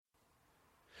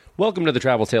Welcome to the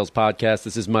Travel Tales Podcast.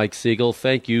 This is Mike Siegel.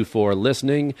 Thank you for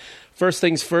listening. First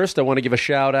things first, I want to give a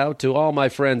shout out to all my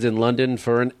friends in London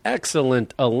for an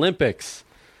excellent Olympics.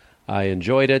 I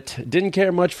enjoyed it. Didn't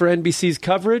care much for NBC's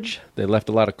coverage. They left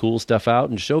a lot of cool stuff out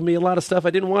and showed me a lot of stuff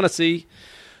I didn't want to see.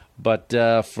 But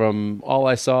from all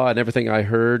I saw and everything I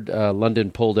heard, London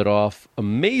pulled it off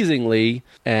amazingly.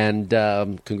 And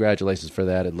congratulations for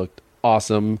that. It looked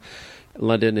awesome.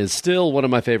 London is still one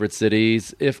of my favorite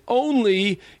cities. If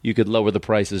only you could lower the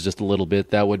prices just a little bit,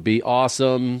 that would be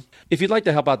awesome. If you'd like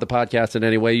to help out the podcast in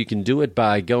any way, you can do it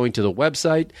by going to the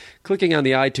website, clicking on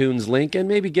the iTunes link, and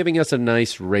maybe giving us a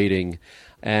nice rating.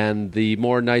 And the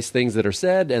more nice things that are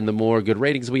said and the more good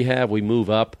ratings we have, we move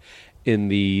up in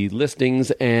the listings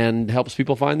and helps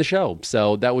people find the show.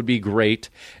 So that would be great.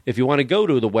 If you want to go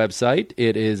to the website,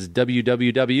 it is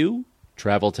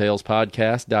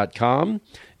www.traveltalespodcast.com.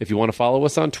 If you want to follow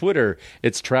us on Twitter,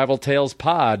 it's Travel Tales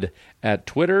Pod at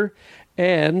Twitter.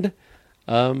 And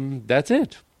that's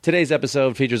it. Today's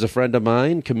episode features a friend of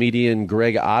mine, comedian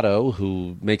Greg Otto,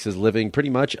 who makes his living pretty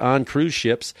much on cruise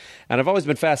ships. And I've always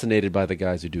been fascinated by the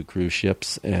guys who do cruise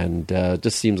ships, and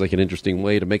just seems like an interesting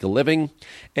way to make a living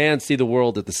and see the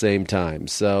world at the same time.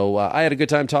 So I had a good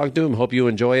time talking to him. Hope you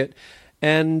enjoy it.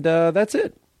 And that's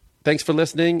it. Thanks for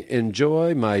listening.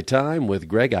 Enjoy my time with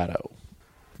Greg Otto.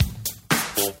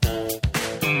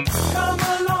 Come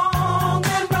along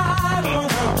and ride on a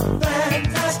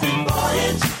fantastic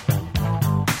voyage.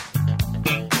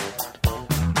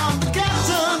 I'm the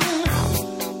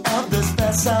captain of this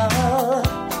vessel.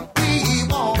 We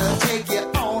want to take you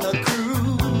on a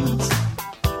cruise.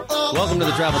 Welcome to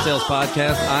the Travel Tales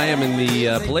Podcast. I am in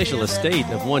the palatial estate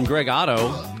of one Greg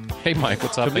Otto. Hey, Mike,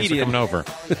 what's up? Comedian. Thanks for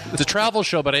coming over. It's a travel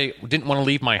show, but I didn't want to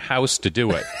leave my house to do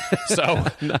it. So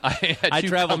I had I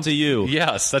traveled to you.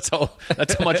 Yes, that's how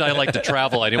much I like to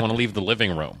travel. I didn't want to leave the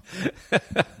living room.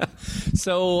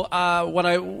 So when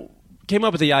I came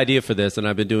up with the idea for this, and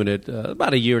I've been doing it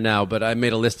about a year now, but I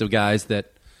made a list of guys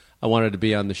that I wanted to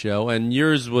be on the show, and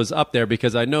yours was up there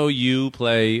because I know you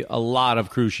play a lot of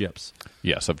cruise ships.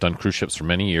 Yes, I've done cruise ships for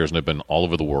many years, and I've been all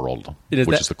over the world, Is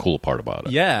which that- is the cool part about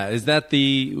it. Yeah, is that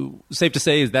safe to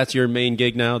say, is that's your main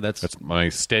gig now? That's My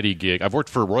steady gig. I've worked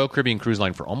for Royal Caribbean Cruise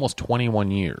Line for almost 21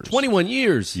 years. 21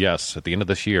 years. Yes, at the end of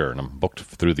this year, and I'm booked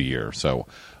through the year. So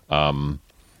I've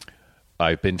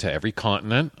been to every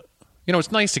continent. You know,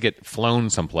 it's nice to get flown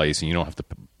someplace and you don't have to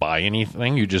buy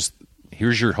anything. You just,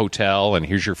 here's your hotel and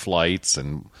here's your flights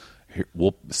and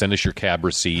we'll send us your cab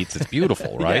receipts. It's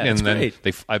beautiful, right? Yeah, it's and then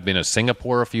great. I've been to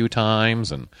Singapore a few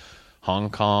times and Hong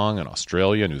Kong and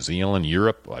Australia, New Zealand,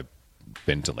 Europe. I've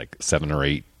been to like 7 or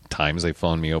 8 times they've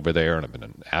flown me over there, and I've been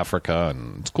in Africa,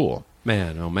 and it's cool.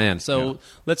 Man, oh man. So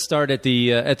let's start at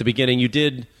the beginning. You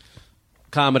did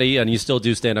comedy, and you still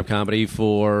do stand-up comedy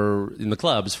in the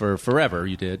clubs for forever.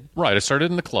 You did. Right. I started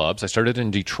in the clubs. I started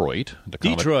in Detroit. To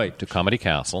Comedy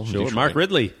Castle. in Sure, Detroit. Mark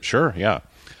Ridley. Sure, yeah.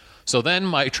 So then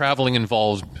my traveling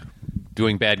involves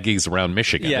doing bad gigs around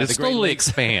Michigan. Yeah, it the Great slowly Lakes.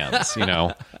 expands, you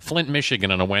know. Flint, Michigan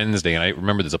on a Wednesday, and I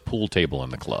remember there's a pool table in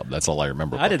the club. That's all I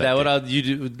remember about I did that. gig. You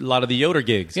do a lot of the Yoder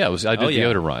gigs. Yeah, I did the yeah.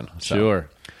 Yoder run. So. Sure.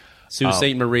 Sault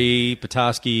Ste. Marie,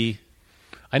 Petoskey.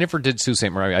 I never did Sault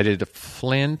Ste. Marie. I did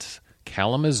Flint,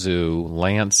 Kalamazoo,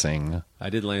 Lansing, I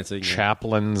did Lansing. yeah.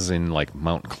 Chaplains in like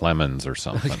Mount Clemens or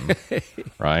something,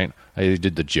 right? I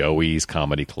did the Joey's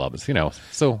comedy clubs, you know.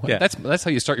 So Yeah. that's how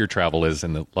you start your travel is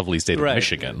in the lovely state of Right.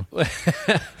 Michigan.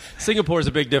 Singapore's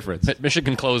a big difference.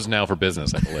 Michigan closed now for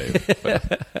business, I believe.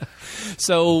 But,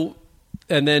 So,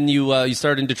 and then you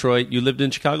started in Detroit. You lived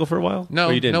in Chicago for a while? no,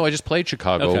 Or you didn't? no, I just played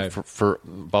Chicago Okay. for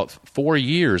about 4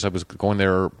 years. I was going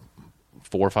there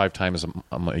 4 or 5 times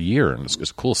a year, and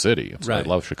it's a cool city. Right. I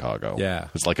love Chicago. Yeah.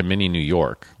 It's like a mini New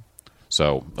York.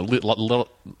 So a little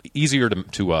easier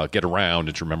to get around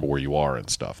and to remember where you are and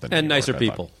stuff. Than And New York, nicer I thought.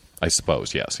 people. I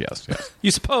suppose, yes.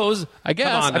 You suppose? I guess.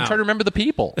 Come on I'm now. trying to remember the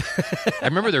people. I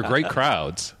remember they're great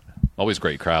crowds. Always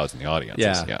great crowds in the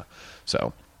audiences. Yeah.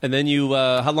 So And then you,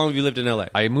 how long have you lived in L.A.?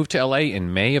 I moved to L.A.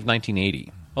 in May of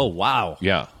 1980. Oh, wow.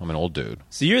 Yeah, I'm an old dude.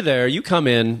 So you're there. You come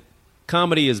in.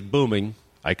 Comedy is booming.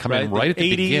 I come in right at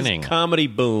the 80s beginning. comedy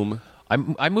boom.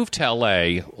 I moved to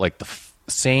L.A. like the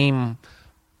same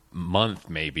month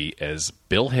maybe as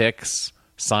Bill Hicks,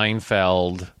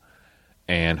 Seinfeld,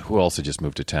 and who else had just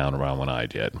moved to town around when I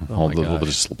did? Oh my We'll gosh.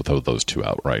 just throw those two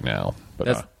out right now.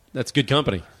 But That's good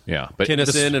company. yeah, but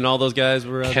Kinnison and all those guys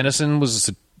were.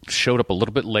 Kennison showed up a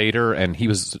little bit later, and he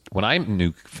was when I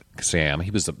knew Sam,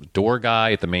 he was the door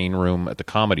guy at the main room at the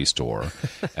Comedy Store,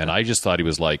 and I just thought he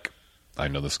was like. I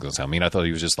know this is going to sound mean. I thought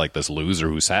he was just like this loser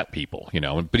who sat people, you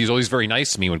know. But he's always very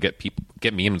nice to me. Would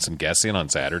get me and some guests in on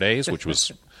Saturdays, which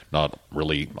was not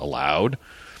really allowed.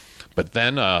 But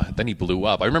then he blew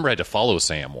up. I remember I had to follow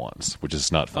Sam once, which is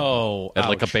not fun. Oh, at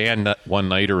like a ouch. band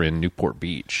one-nighter in Newport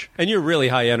Beach. And you're really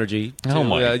high energy. Oh too.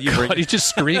 my You God! bring- He just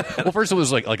screamed. Well, first it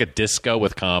was like a disco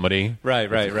with comedy.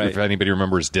 Right. If anybody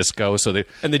remembers disco, so they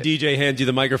And the DJ hands you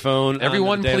the microphone. on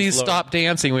everyone the dance please floor. stop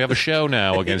dancing. We have a show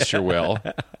now against your will.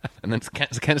 And then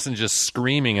Kennison just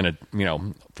screaming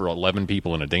for 11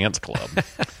 people in a dance club,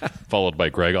 followed by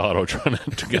Greg Otto trying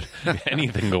to get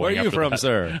anything going. Where are you after from, that.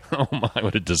 sir? Oh my,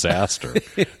 what a disaster!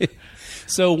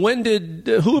 So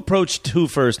who approached who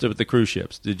first with the cruise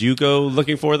ships? Did you go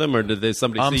looking for them, or did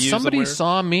somebody see you Somebody somewhere?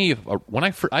 saw me when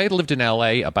I had lived in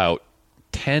L.A. about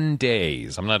 10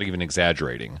 days. I'm not even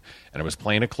exaggerating. And I was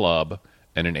playing a club,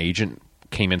 and an agent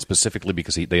came in specifically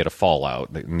because they had a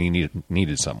fallout. They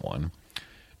needed someone.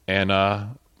 And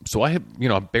so I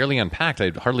had, barely unpacked. I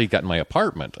had hardly gotten my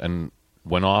apartment and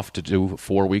went off to do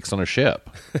 4 weeks on a ship.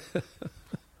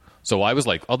 So I was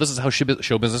like, oh, this is how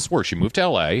show business works. You move to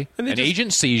L.A., And an they just-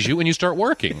 agent sees you, and you start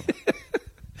working.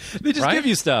 They just Right? give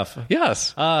you stuff.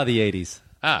 Yes. Ah, the 80s.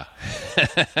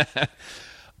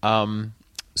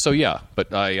 So yeah, but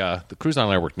the cruise line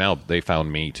I work now, they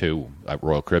found me too at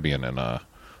Royal Caribbean, and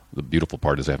the beautiful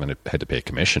part is I haven't had to pay a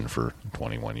commission for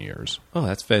 21 years. Oh,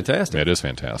 that's fantastic. It is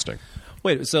fantastic.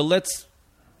 Wait, so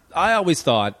I always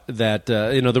thought that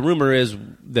the rumor is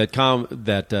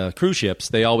that cruise ships,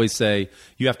 they always say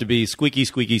you have to be squeaky,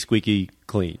 squeaky, squeaky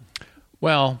clean.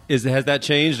 Well, Has that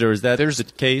changed, or is that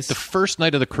the case? the first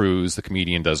night of the cruise, the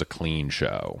comedian does a clean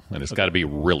show, and it's got to be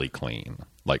really clean,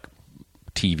 like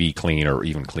TV clean or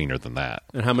even cleaner than that.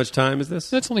 And how much time is this?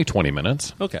 That's only 20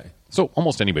 minutes. Okay, So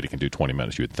almost anybody can do 20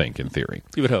 minutes, you would think, in theory.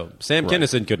 you would hope. Sam Right.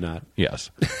 Kinison could not.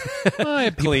 Yes.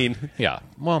 Clean. Yeah,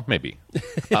 well, maybe.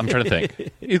 I'm trying to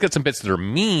think. He's got some bits that are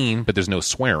mean, but there's no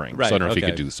swearing. Right, So I don't know if he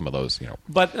okay. could do some of those,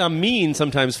 But mean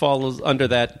sometimes falls under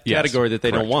that Yes, category that they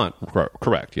don't want.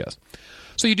 Correct, yes.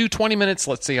 So you do 20 minutes,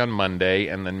 let's say, on Monday,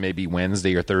 and then maybe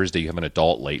Wednesday or Thursday you have an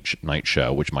adult late night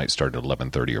show, which might start at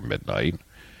 11:30 or midnight.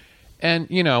 And,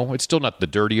 it's still not the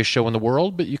dirtiest show in the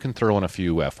world, but you can throw in a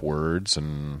few F words,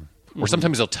 or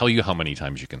sometimes they'll tell you how many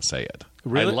times you can say it.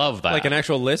 Really? I love that. Like an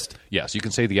actual list? Yes, you can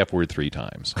say the F word 3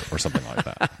 times or something like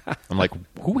that. I'm like,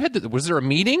 was there a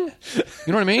meeting?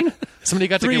 You know what I mean? Somebody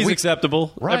got to Three get is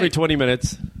acceptable. Right. Every 20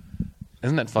 minutes.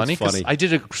 Isn't that funny? It's funny. 'Cause I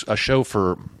did a show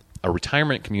for a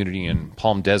retirement community in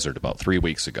Palm Desert about 3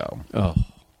 weeks ago. Oh.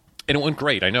 And it went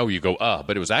great. I know you go,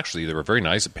 but it was actually, they were very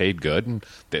nice. It paid good. And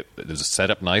it was set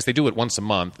up nice. They do it once a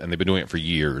month, and they've been doing it for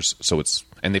years. So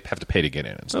and they have to pay to get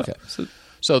in and stuff. Okay.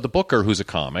 So the booker, who's a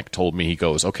comic, told me, he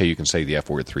goes, okay, you can say the F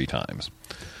word 3 times.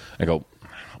 I go,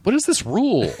 what is this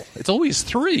rule? It's always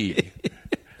 3.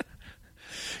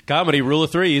 Comedy, rule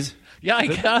of threes. Yeah, I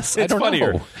guess. I It's don't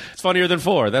funnier. know. It's funnier than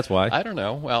 4. That's why. I don't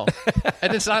know. Well,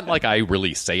 and it's not like I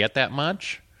really say it that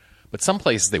much, but some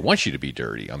places they want you to be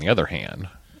dirty. On the other hand,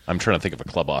 I'm trying to think of a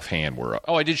club offhand where,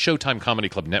 I did Showtime Comedy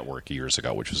Club Network years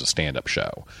ago, which was a stand-up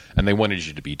show, and they wanted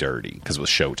you to be dirty because it was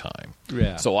Showtime.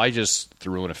 Yeah. So I just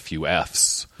threw in a few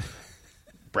Fs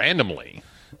randomly.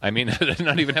 I mean, it did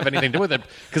not even have anything to do with it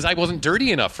because I wasn't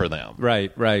dirty enough for them.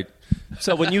 Right.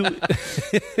 So when you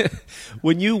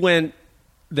when you went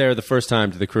there the first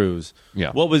time to the cruise,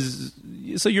 Yeah.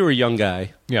 so you were a young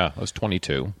guy, Yeah, I was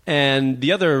 22. and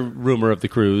the other rumor of the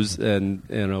cruise and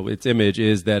its image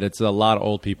is that it's a lot of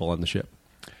old people on the ship.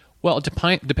 Well, it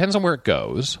depends on where it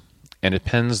goes, and it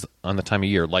depends on the time of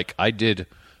year. Like I did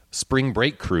spring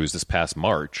break cruise this past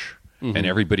March, and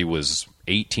everybody was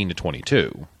 18 to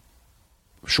 22.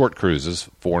 Short cruises,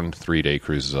 4 and 3 day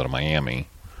cruises out of Miami,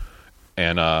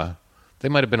 and they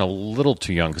might have been a little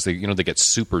too young because they get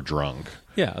super drunk.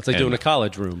 Yeah, it's like And- doing a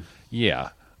college room. Yeah.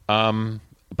 But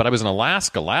I was in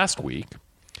Alaska last week,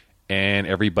 and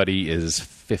everybody is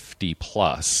 50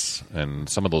 plus, and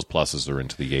some of those pluses are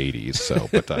into the 80s. So,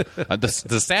 but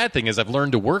the sad thing is, I've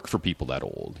learned to work for people that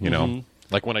old.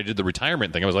 Like when I did the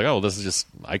retirement thing, I was like, oh, this is just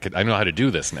I know how to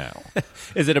do this now.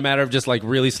 Is it a matter of just like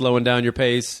really slowing down your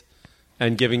pace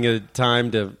and giving it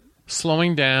time to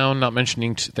Slowing down, not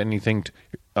mentioning anything.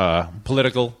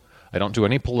 political? I don't do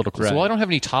any political. Right. Well, I don't have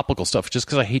any topical stuff just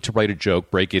because I hate to write a joke,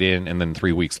 break it in, and then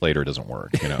 3 weeks later it doesn't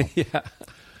work. Yeah.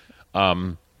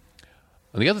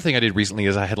 The other thing I did recently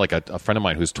is I had like a friend of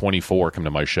mine who's 24 come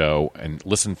to my show and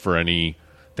listen for any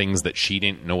things that she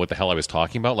didn't know what the hell I was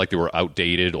talking about. Like they were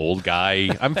outdated, old guy.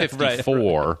 I'm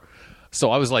 54.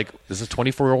 So I was like, is this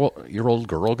 24-year-old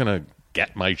girl going to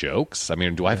get my jokes? I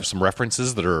mean, do I have some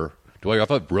references that are... Do I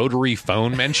have a rotary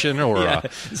phone mention or... Yeah.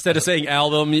 Instead of saying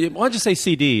album, why don't you say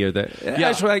CD or that? Yeah.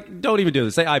 Actually, don't even do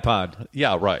this. Say iPod.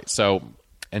 Yeah, right. So,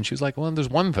 and she was like, well, there's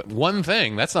one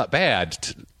thing. That's not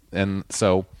bad. and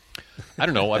so I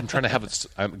don't know. I'm trying to have it.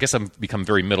 I guess I'm become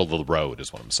very middle of the road,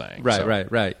 is what I'm saying. Right, So,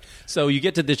 right. So you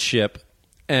get to this ship,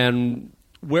 and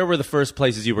where were the first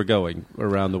places you were going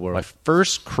around the world? My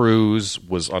first cruise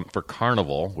was for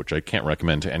Carnival, which I can't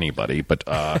recommend to anybody, but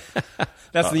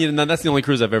that's the only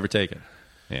cruise I've ever taken,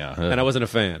 yeah, and I wasn't a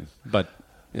fan. But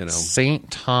St.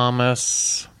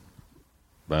 Thomas,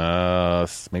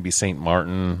 maybe St.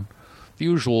 Martin, the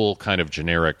usual kind of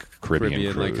generic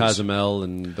Caribbean cruise. like Cozumel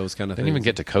and those kind of things. Didn't even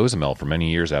get to Cozumel for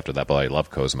many years after that, but I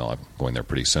love Cozumel. I'm going there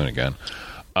pretty soon again.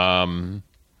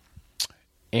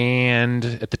 And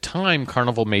at the time,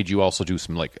 Carnival made you also do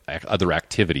some like other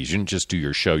activities. You didn't just do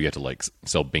your show; you had to like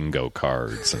sell bingo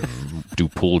cards and do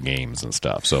pool games and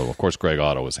stuff. So, of course, Greg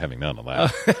Otto was having none of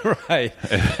that. Right.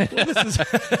 Well, this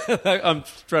is, I'm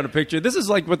trying to picture. This is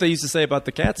like what they used to say about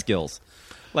the Catskills.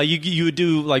 Like you would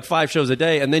do like 5 shows a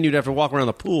day, and then you'd have to walk around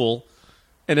the pool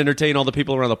and entertain all the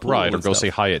people around the pool, Right? Or and go stuff. say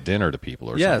hi at dinner to people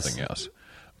or Yes. something. Yes.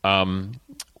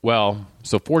 Well,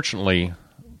 so fortunately,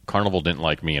 Carnival didn't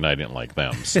like me, and I didn't like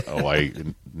them, so I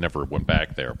never went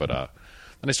back there. But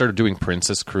then I started doing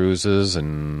Princess cruises,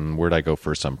 and where'd I go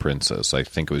first on Princess? I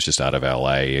think it was just out of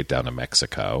L.A. down to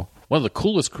Mexico. One of the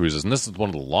coolest cruises, and this is one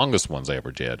of the longest ones I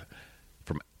ever did,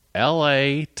 from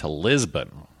L.A. to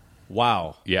Lisbon.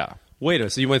 Wow. Yeah.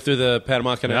 Wait, so you went through the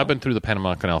Panama Canal? I've been through the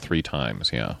Panama Canal 3 times,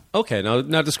 yeah. Okay,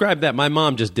 now describe that. My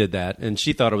mom just did that, and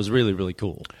she thought it was really, really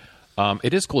cool.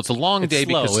 It is cool. It's a long day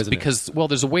slow, because, isn't it? because well,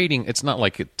 there's a waiting. It's not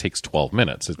like it takes 12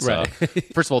 minutes. It's Right.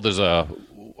 First of all, there's a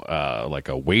like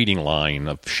a waiting line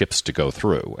of ships to go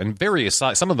through, and various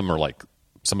size. Some of them are like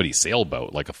somebody's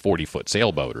sailboat, like a 40-foot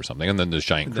sailboat or something, and then there's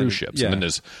giant cruise ships, yeah. and then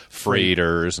there's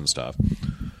freighters and stuff.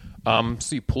 So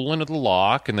you pull into the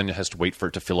lock, and then it has to wait for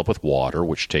it to fill up with water,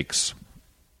 which takes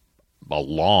a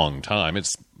long time.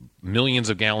 It's millions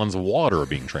of gallons of water are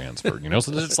being transferred,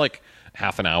 so it's like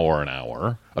half an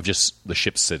hour of just the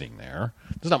ship sitting there.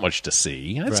 There's not much to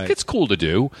see. Right. It's cool to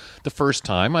do the first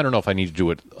time. I don't know if I need to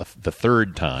do it the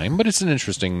third time, but it's an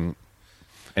interesting,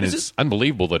 and it's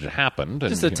unbelievable that it happened.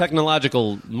 Just a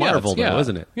technological marvel, though,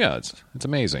 isn't it? Yeah, it's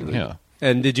amazing. Yeah.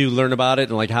 And did you learn about it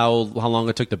and like how long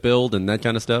it took to build and that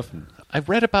kind of stuff? I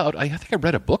think I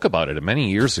read a book about it many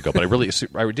years ago, but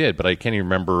I did, but I can't even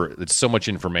remember. It's so much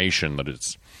information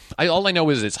that all I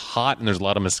know is it's hot and there's a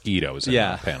lot of mosquitoes in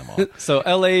Panama. So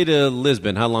L.A. to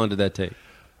Lisbon, how long did that take?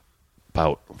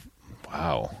 Wow.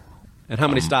 And how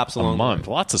many stops along a month?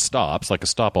 Lots of stops, like a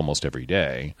stop almost every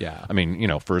day. Yeah. I mean,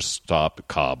 first stop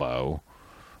Cabo,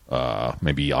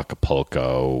 maybe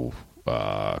Acapulco,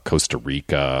 Costa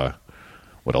Rica.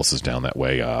 What else is down that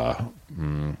way?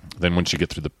 Then once you get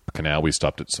through the canal, we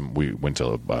went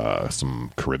to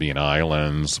some Caribbean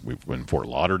islands. We went to Fort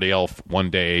Lauderdale one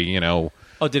day,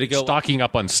 Oh, did it go? stocking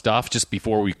up on stuff just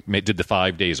before we did the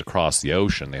 5 days across the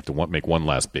ocean. They have to make one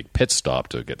last big pit stop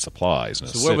to get supplies.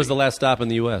 So where was the last stop in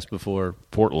the U.S. before?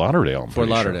 Fort Lauderdale. Fort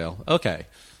Lauderdale. Sure. Okay.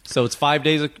 So it's 5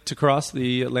 days to cross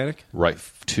the Atlantic? Right,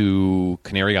 to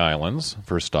Canary Islands,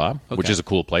 first stop, which is a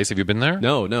cool place. Have you been there?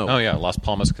 No. Oh, yeah, Las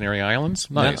Palmas, Canary Islands.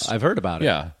 Nice. No, I've heard about it.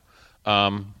 Yeah.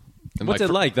 What's it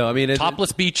like, though? I mean,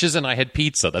 topless beaches, and I had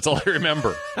pizza. That's all I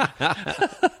remember.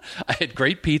 I had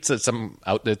great pizza. Some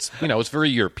outlets, it's very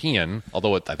European,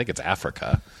 although I think it's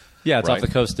Africa. Yeah, it's right? off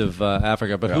the coast of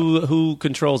Africa. But who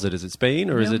controls it? Is it Spain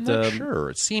or is it? I'm not sure.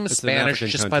 It seems it's Spanish an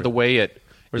just African by the country. way it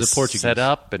Or is it is Portuguese? set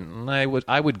up, and I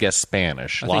would guess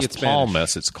Spanish. I think Las it's Spanish.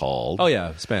 Palmas, it's called. Oh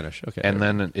yeah, Spanish. Okay. And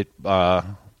then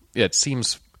it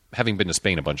seems, having been to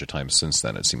Spain a bunch of times since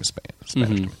then, it seems Spanish.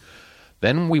 Mm-hmm. To me.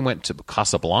 Then we went to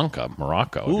Casablanca,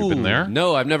 Morocco. Have you been there?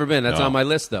 No, I've never been. That's No. on my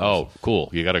list, though. Oh,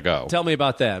 cool. You got to go. Tell me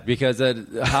about that, because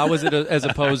how is it as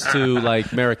opposed to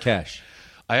like Marrakesh?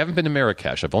 I haven't been to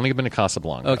Marrakesh. I've only been to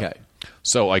Casablanca. Okay.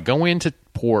 So I go into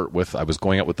port I was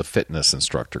going out with the fitness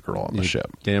instructor girl on the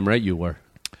ship. Damn right you were.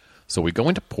 So we go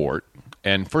into port,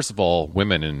 and first of all,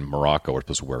 women in Morocco are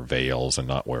supposed to wear veils and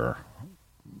not wear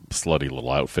slutty little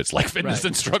outfits like fitness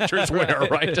instructors wear,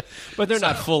 right? But they're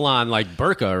not full on like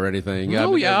burqa or anything.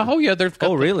 Oh yeah. They've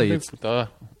got really? It's the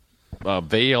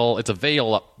veil. It's a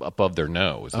veil up above their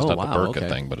nose. It's not the burqa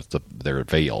thing, but they're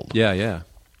veiled. Yeah.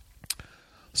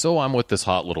 So I'm with this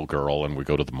hot little girl, and we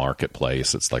go to the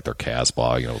marketplace. It's like their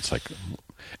Casbah, it's like,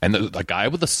 and the guy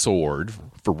with a sword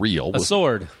for real. A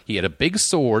sword. He had a big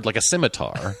sword, like a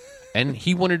scimitar, and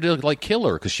he wanted to like kill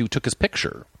her because she took his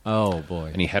picture. Oh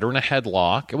boy. And he had her in a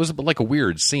headlock. It was like a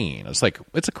weird scene. It's like,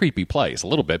 it's a creepy place a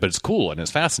little bit, but it's cool and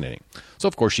it's fascinating. So,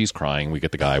 of course, she's crying. We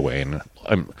get the guy away, and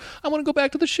I want to go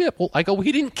back to the ship. Well, I go,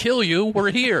 we didn't kill you.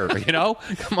 We're here,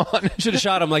 Come on. Should have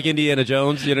shot him like Indiana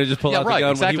Jones, just pull out the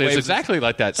gun. Exactly. When he It's waves. exactly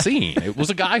like that scene. It was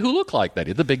a guy who looked like that. He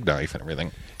had the big knife and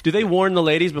everything. Do they warn the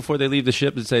ladies before they leave the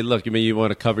ship and say, look, you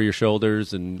want to cover your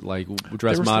shoulders and like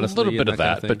dress There was modestly? a little bit and of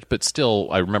that, kind of thing? but still,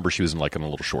 I remember she was in like in a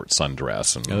little short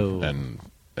sundress and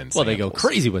Well, they go sandals.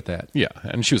 crazy with that. Yeah,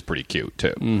 and she was pretty cute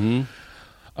too. Mm-hmm.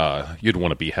 You'd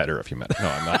want to behead her if you met her. No,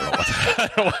 I'm not.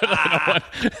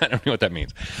 I don't know what that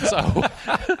means.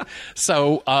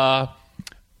 So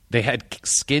they had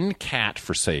skinned cat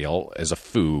for sale as a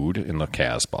food in the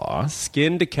Casbah.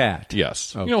 Skinned cat.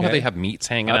 Yes, Okay. you know how they have meats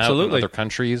hanging out in Absolutely. other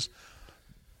countries.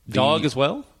 Dog as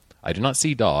well? I did not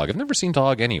see dog. I've never seen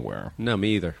dog anywhere, No,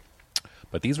 me either.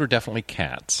 but these were definitely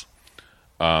cats.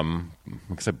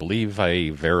 Because I believe I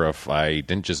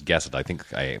didn't just guess it.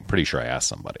 I'm pretty sure I asked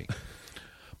somebody.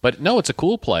 But no, it's a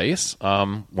cool place.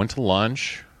 Went to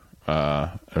lunch in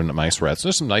a nice restaurant.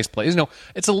 There's some nice places.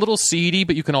 It's a little seedy,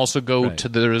 but you can also go to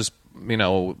there's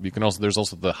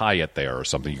also the Hyatt there or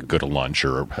something. You could go to lunch,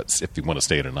 or if you want to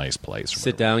stay at a nice place.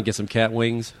 Sit down and get some cat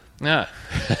wings. Yeah,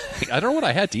 I don't know what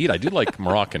I had to eat. I do like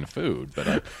Moroccan food,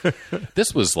 but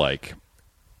this was like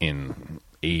in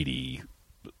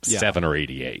 87 or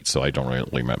 88, so I don't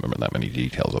really remember that many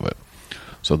details of it.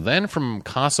 So then from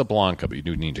Casablanca, but you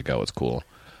do need to go. It's cool.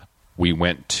 We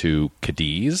went to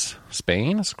Cadiz,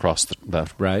 Spain. It's across the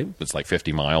Right. It's like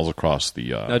 50 miles across the.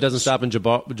 Now, it doesn't stop in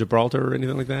Gibraltar or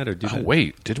anything like that? Or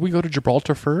Wait, did we go to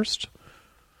Gibraltar first?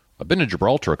 I've been to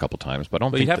Gibraltar a couple times, but I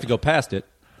don't Well, think you have to go past it,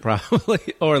 probably.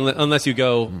 Or unless you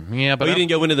go. Yeah, but you I didn't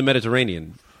go into the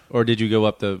Mediterranean. Or did you go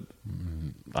up the.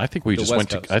 I think we The just West went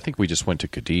to. Coast. I think we just went to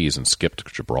Cadiz and skipped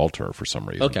Gibraltar for some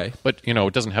reason. Okay. but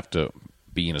it doesn't have to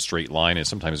be in a straight line. It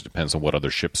sometimes depends on what other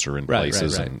ships are in Right,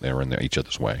 places, right. and they're in each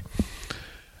other's way.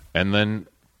 And then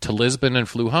to Lisbon and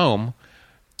flew home.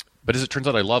 But as it turns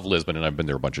out, I love Lisbon, and I've been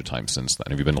there a bunch of times since then.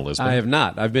 Have you been to Lisbon? I have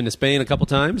not. I've been to Spain a couple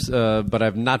times, but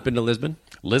I've not been to Lisbon.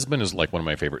 Lisbon is like one of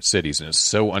my favorite cities, and it's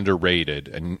so underrated.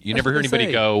 And you never hear was gonna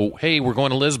anybody say. go, "Hey, we're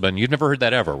going to Lisbon." You've never heard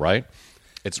that ever, right?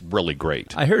 It's really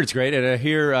great. I heard it's great, and I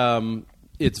hear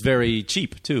it's very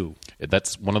cheap, too.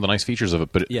 That's one of the nice features of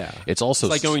it. But Yeah. it's also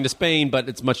It's like going to Spain, but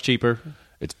it's much cheaper.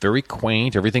 It's very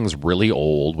quaint. Everything's really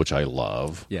old, which I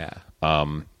love. Yeah.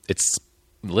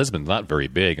 Lisbon's not very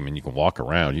big. I mean, you can walk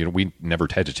around. We never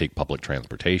had to take public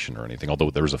transportation or anything, although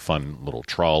there's a fun little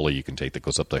trolley you can take that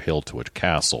goes up the hill to a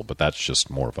castle, but that's just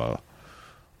more of a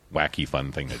wacky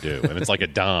fun thing to do. And it's like a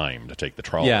dime to take the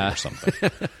trolley Yeah. or something.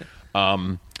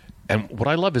 And what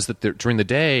I love is that during the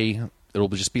day, it'll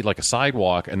just be like a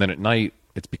sidewalk, and then at night,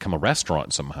 it's become a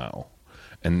restaurant somehow.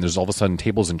 And there's all of a sudden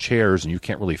tables and chairs, and you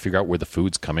can't really figure out where the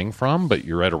food's coming from, but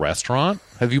you're at a restaurant.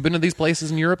 Have you been to these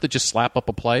places in Europe that just slap up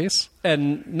a place?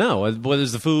 And no, well,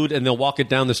 there's the food, and they'll walk it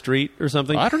down the street or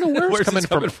something. I don't know where Where's it's this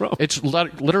coming from. It's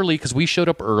literally because we showed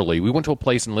up early. We went to a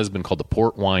place in Lisbon called the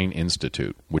Port Wine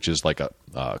Institute, which is like a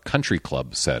country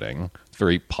club setting. It's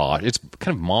very posh. It's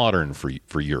kind of modern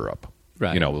for Europe.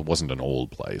 Right. It wasn't an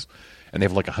old place. And they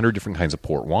have like 100 different kinds of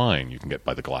port wine you can get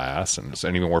by the glass, and it's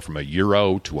anywhere from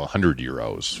 €1 to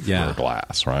 €100 for Yeah. a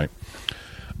glass, right?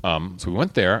 So we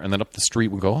went there, and then up the street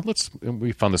we go.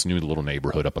 We found this new little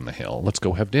neighborhood up on the hill. Let's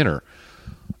go have dinner.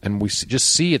 And we just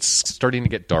see it's starting to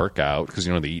get dark out because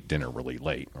they eat dinner really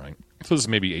late, right? So this is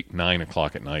maybe 8, 9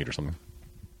 o'clock at night or something.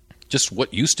 Just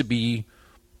what used to be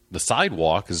the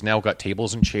sidewalk has now got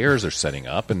tables and chairs they're setting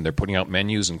up, and they're putting out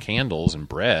menus and candles and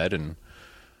bread, and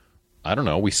I don't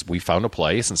know. We found a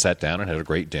place and sat down and had a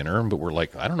great dinner, but we're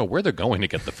like, I don't know where they're going to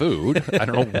get the food. I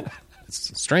don't know.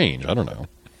 It's strange. I don't know.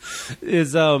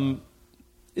 Is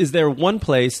there one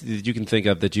place that you can think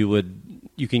of that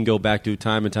you can go back to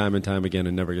time and time and time again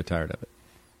and never get tired of it?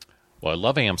 Well, I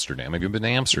love Amsterdam. Have you been to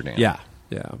Amsterdam? Yeah.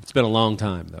 It's been a long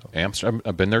time though. Amsterdam.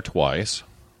 I've been there twice.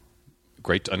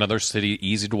 Great. Another city,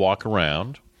 easy to walk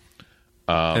around.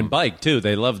 And bike too.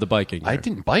 They love the biking. I there.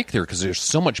 didn't bike there because there's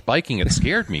so much biking. It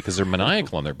scared me because they're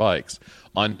maniacal on their bikes.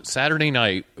 On Saturday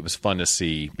night, it was fun to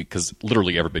see because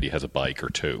literally everybody has a bike or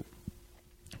two.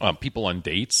 People on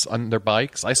dates on their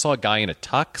bikes. I saw a guy in a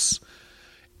tux,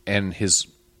 and his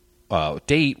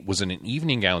date was in an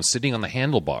evening gown sitting on the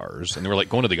handlebars, and they were like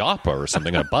going to the opera or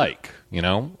something on a bike.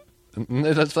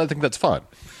 I think that's fun.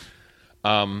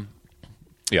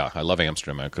 Yeah, I love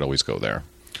Amsterdam. I could always go there.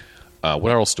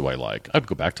 What else do I like? I'd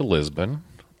go back to Lisbon.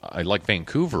 I like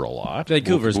Vancouver a lot.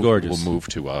 Vancouver's gorgeous. We'll move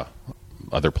to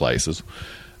other places.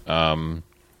 And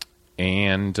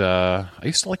And I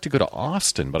used to like to go to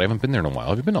Austin, but I haven't been there in a while.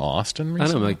 Have you been to Austin recently?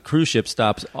 I don't know, like cruise ship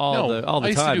stops all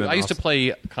the time. I used to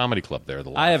play comedy club there.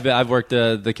 I've worked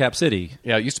the Cap City.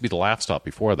 Yeah, it used to be the Laugh Stop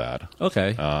before that.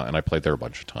 Okay. And I played there a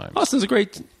bunch of times. Austin's a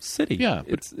great city. Yeah,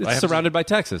 it's surrounded by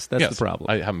Texas. That's the problem.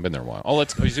 I haven't been there in a while. Oh,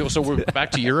 so we're back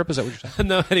to Europe? Is that what you're saying?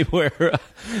 No, anywhere.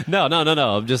 No.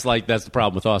 I'm just like, that's the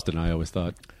problem with Austin, I always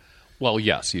thought. Well,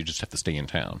 yes, you just have to stay in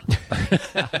town. I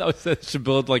thought they should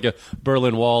build like a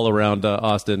Berlin Wall around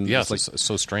Austin. Yes, it's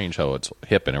so strange how it's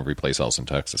hip and every place else in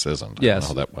Texas isn't. Yes.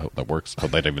 I don't know how that works, how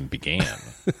that even began.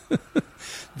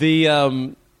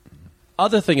 The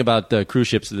other thing about cruise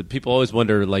ships that people always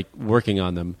wonder, like working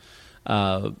on them,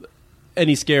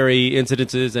 any scary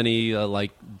incidences, any like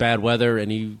bad weather,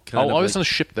 any kind of... I was on a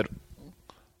ship that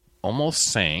almost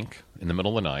sank in the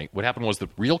middle of the night. What happened was the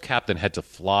real captain had to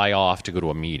fly off to go to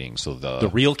a meeting. So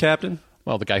the real captain?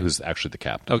 Well, the guy who's actually the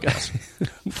captain. Okay.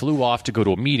 Flew off to go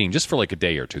to a meeting just for like a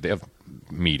day or two. They have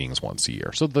meetings once a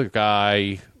year. So the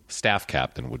guy, staff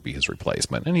captain, would be his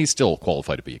replacement. And he's still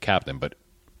qualified to be a captain, but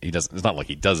it's not like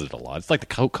he does it a lot. It's like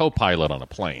the co-pilot on a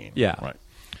plane. Yeah. Right.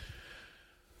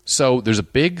 So there's a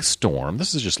big storm.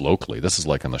 This is just locally. This is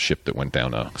like on the ship that went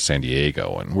down to San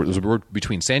Diego. And we're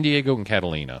between San Diego and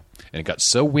Catalina. And it got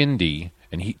so windy,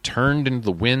 and he turned into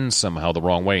the wind somehow the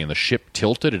wrong way, and the ship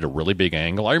tilted at a really big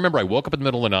angle. I remember I woke up in the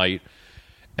middle of the night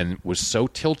and was so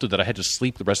tilted that I had to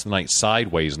sleep the rest of the night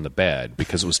sideways in the bed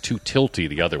because it was too tilty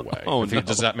the other way. Oh, no.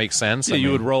 Does that make sense? Yeah,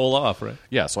 you would roll off, right?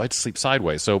 Yeah, so I had to sleep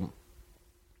sideways. So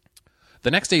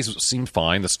the next day seemed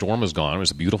fine. The storm was gone. It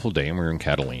was a beautiful day, and we were in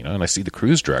Catalina. And I see the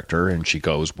cruise director, and she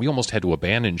goes, "We almost had to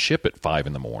abandon ship at 5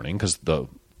 in the morning because the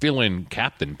fill-in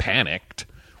captain panicked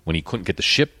when he couldn't get the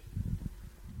ship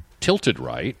tilted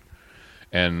right,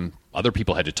 and other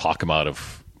people had to talk him out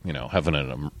of having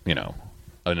an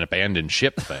abandoned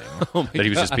ship thing." That he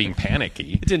was just being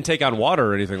panicky. It didn't take on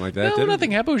water or anything like that. No, did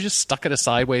nothing happened. It was just stuck at a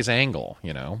sideways angle.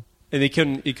 And he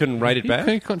couldn't write it back?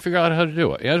 He couldn't figure out how to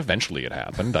do it. Yeah, eventually it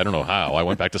happened. I don't know how. I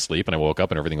went back to sleep and I woke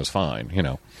up and everything was fine.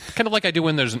 Kind of like I do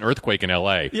when there's an earthquake in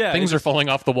L.A. Yeah, things are falling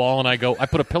off the wall and I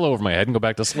put a pillow over my head and go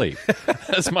back to sleep.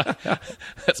 That's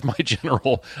my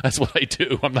general. That's what I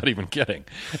do. I'm not even kidding.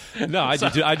 No, I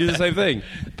do the same thing.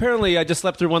 Apparently, I just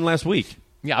slept through one last week.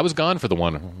 Yeah, I was gone for the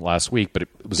one last week, but it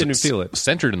was Didn't feel it.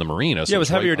 Centered in the marina. So yeah, it was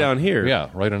heavier down here.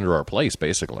 Yeah, right under our place,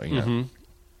 basically. Yeah. Mm-hmm.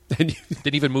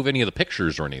 Didn't even move any of the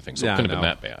pictures or anything, so it couldn't have been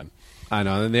that bad. I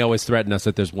know, and they always threaten us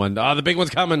that there's one. Oh, the big one's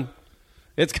coming.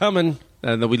 It's coming.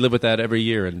 And then we live with that every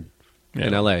year in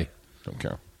L.A. Don't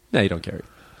care. No, you don't care.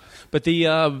 But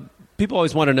the people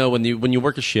always want to know when you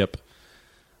work a ship,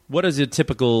 what is a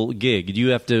typical gig? Do you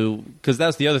have to, because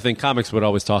that's the other thing comics would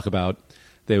always talk about.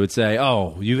 They would say,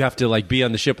 oh, you have to like be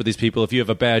on the ship with these people. If you have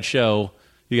a bad show,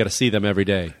 you got to see them every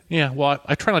day. Yeah, well,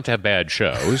 I try not to have bad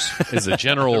shows. Is a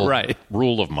general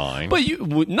rule of mine. But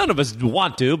none of us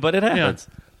want to, but it happens.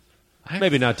 Yeah.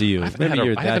 Maybe not to you. Maybe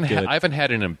you're that good. I haven't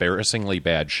had an embarrassingly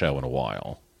bad show in a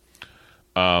while.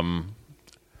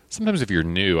 Sometimes if you're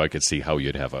new, I could see how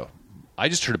you'd have a... I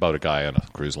just heard about a guy on a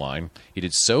cruise line. He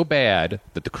did so bad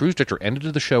that the cruise director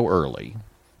ended the show early.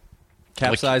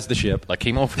 Capsized the ship. Like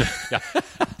came over... Yeah.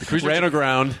 The cruise ran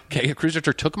aground. The cruise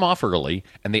director took him off early,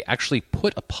 and they actually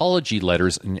put apology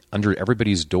letters under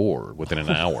everybody's door within an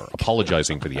hour,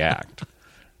 apologizing for the act.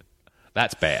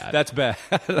 That's bad. That's bad.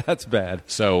 That's bad.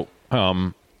 So...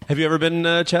 have you ever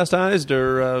been chastised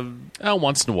or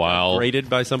once in a while rated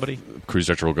by somebody? Cruise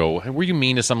director will go, "Were you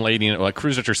mean to some lady?" Like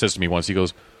cruise director says to me once, he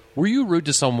goes, "Were you rude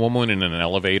to some woman in an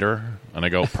elevator?" And I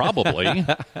go, "Probably."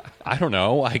 I don't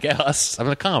know. I guess I'm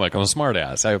a comic. I'm a smart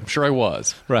ass. I'm sure I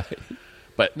was. Right.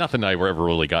 But nothing I ever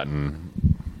really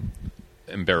gotten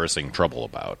embarrassing trouble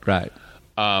about. Right.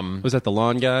 Was that the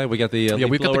lawn guy? We got the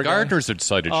we've got the guy? gardeners that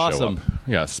decided to show up.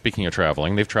 Yeah. Speaking of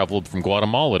traveling, they've traveled from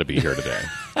Guatemala to be here today.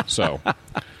 So.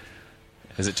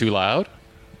 Is it too loud?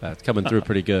 That's coming through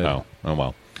pretty good. Oh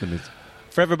well.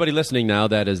 For everybody listening now,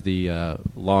 that is the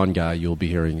lawn guy you'll be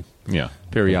hearing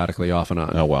periodically off and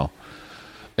on. Oh, well.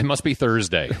 It must be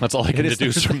Thursday. That's all I can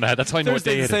deduce from that. That's how I know what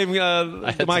day it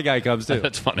is. My guy comes, too.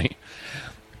 That's funny.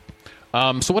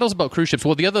 So what else about cruise ships?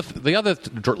 Well, the other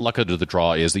luck of the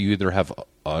draw is that you either have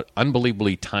an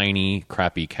unbelievably tiny,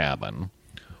 crappy cabin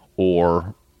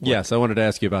or... Yes, I wanted to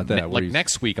ask you about that.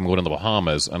 Next week, I'm going to the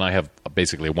Bahamas, and I have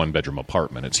basically a one-bedroom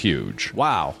apartment. It's huge.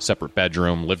 Wow. Separate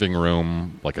bedroom, living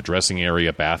room, like a dressing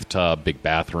area, bathtub, big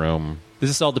bathroom.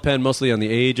 Does this all depend mostly on the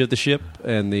age of the ship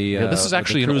and the this is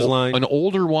actually cruise line? An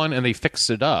older one, and they fixed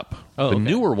it up. Oh, the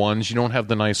newer ones, you don't have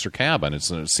the nicer cabin. It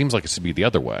seems like it should be the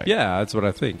other way. Yeah, that's what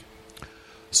I think.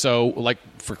 So, like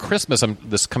for Christmas,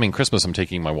 this coming Christmas, I'm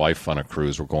taking my wife on a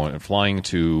cruise. We're flying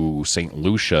to St.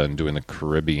 Lucia and doing the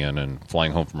Caribbean, and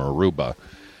flying home from Aruba.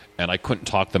 And I couldn't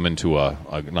talk them into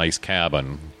a nice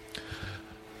cabin.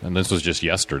 And this was just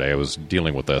yesterday. I was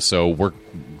dealing with this. So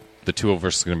the two of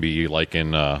us are going to be like it's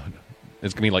going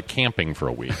to be like camping for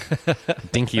a week.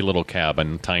 Dinky little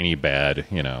cabin, tiny bed,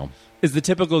 Is the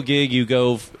typical gig you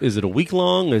go? Is it a week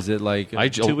long? Is it like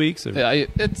 2 weeks? Or?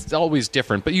 It's always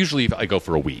different, but usually I go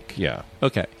for a week. Yeah.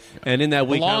 Okay. And in that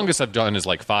week, the longest I've done is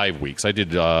like 5 weeks. I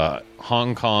did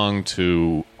Hong Kong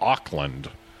to Auckland.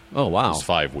 Oh wow! It was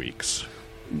 5 weeks.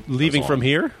 Leaving from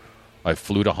here? I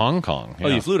flew to Hong Kong. Yeah. Oh,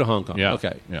 you flew to Hong Kong. Yeah.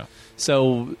 Okay. Yeah.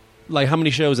 So, like, how many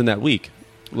shows in that week?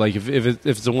 Like, if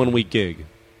it's a 1 week gig,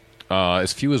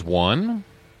 as few as one.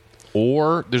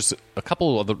 Or there's a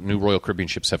couple of the new Royal Caribbean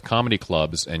ships have comedy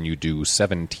clubs, and you do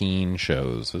 17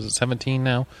 shows. Is it 17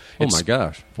 now? Oh, my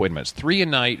gosh. Wait a minute. It's 3 a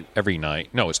night every night.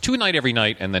 No, it's 2 a night every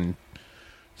night, and then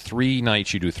 3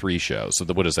 nights you do 3 shows. So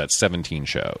what is that? 17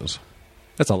 shows.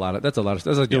 That's a lot. That's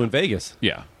like doing Vegas.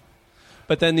 Yeah.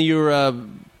 But then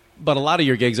but a lot of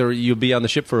your gigs you'll be on the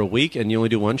ship for a week, and you only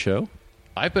do one show.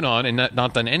 I've been on and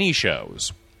not done any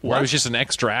shows. Where I was just an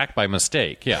extra act by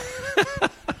mistake. Yeah.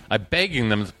 I'm begging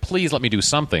them, please let me do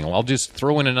something. I'll just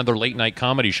throw in another late night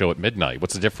comedy show at midnight.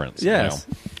 What's the difference? Yes.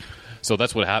 So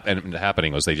that's what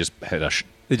happening was they just had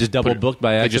they just double booked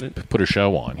by accident. They just put a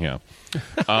show on. Yeah.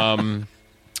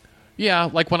 Yeah,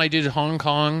 like when I did Hong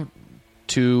Kong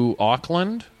to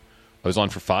Auckland, I was on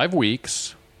for 5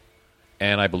 weeks,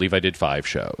 and I believe I did 5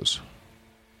 shows.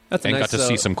 Got to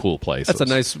see some cool places. That's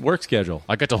a nice work schedule.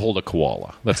 I got to hold a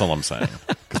koala. That's all I'm saying.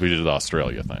 Because we did the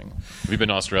Australia thing. Have you been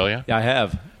to Australia? Yeah, I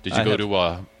have. Did you go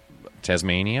to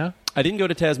Tasmania? I didn't go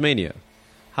to Tasmania.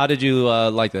 How did you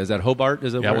like that? Is that Hobart?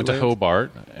 Yeah, I went to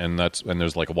Hobart, and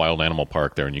there's like a wild animal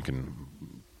park there, and you can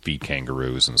feed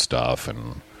kangaroos and stuff,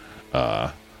 and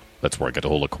that's where I got to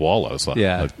hold a koala. So,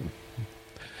 yeah.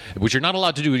 Which you're not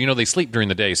allowed to do. They sleep during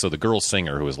the day, so the girl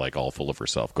singer, who is like all full of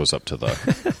herself, goes up to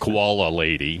the koala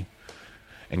lady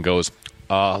and goes,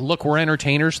 look, we're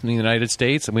entertainers from the United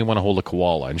States, and we want to hold a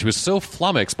koala. And she was so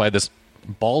flummoxed by this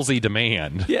ballsy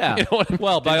demand. Yeah.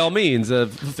 Well, by all means,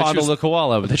 fondle the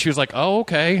koala. But she was like, oh,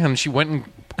 okay. And she went and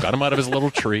got him out of his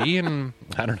little tree, and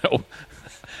I don't know.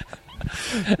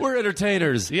 We're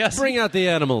entertainers. Yes. Bring out the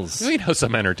animals. We know who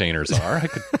some entertainers are. I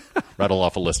could rattle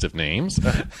off a list of names.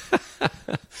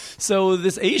 So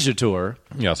this Asia tour.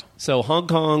 Yes. So Hong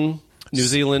Kong, New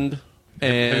Zealand.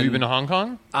 And have you been to Hong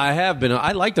Kong? I have been.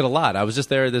 I liked it a lot. I was just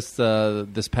there this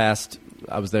past.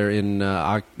 I was there in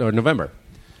November.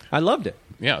 I loved it.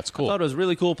 Yeah, it's cool. I thought it was a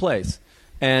really cool place.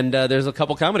 And there's a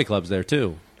couple comedy clubs there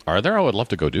too. Are there? I would love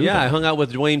to go do that. Yeah, I hung out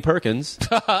with Dwayne Perkins.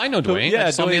 I know Dwayne. Yeah, I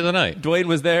saw him the other night. Dwayne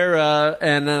was there,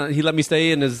 and he let me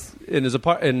stay in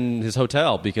his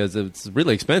hotel because it's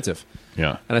really expensive.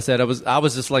 Yeah. And I said I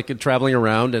was just like traveling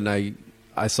around, and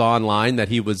I saw online that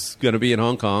he was going to be in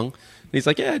Hong Kong. And he's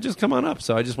like, yeah, just come on up.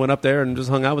 So I just went up there and just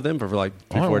hung out with him for like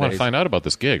 3-4 days. I want to find out about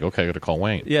this gig. Okay, I got to call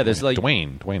Wayne. Yeah, there's like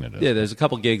Dwayne it is. Yeah, there's a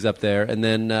couple gigs up there, and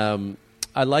then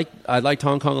I liked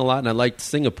Hong Kong a lot, and I liked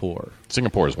Singapore.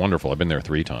 Singapore is wonderful. I've been there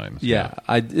 3 times. Yeah.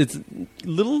 It's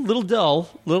little dull.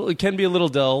 It can be a little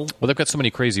dull. Well, they've got so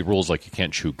many crazy rules, like you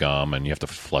can't chew gum and you have to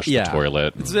flush the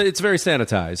toilet. It's very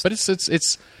sanitized. But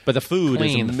it's but the food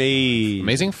clean. is amazing.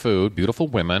 Amazing food, beautiful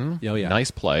women, Oh, yeah.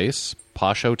 nice place,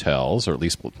 posh hotels, or at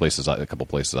least a couple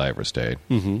places I ever stayed.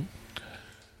 Mm-hmm.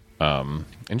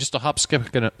 And just a hop,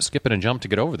 skip, and a jump to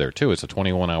get over there, too. It's a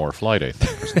 21-hour flight, I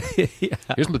think. Yeah.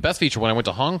 Here's the best feature. When I went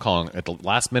to Hong Kong, at the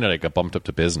last minute, I got bumped up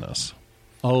to business.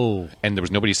 Oh. And there was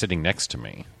nobody sitting next to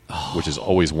me, which is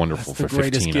always wonderful for the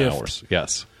greatest 15 gift. hours.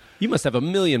 Yes. You must have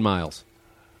 1,000,000 miles.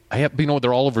 I have,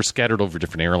 they're all scattered over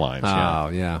different airlines. Oh,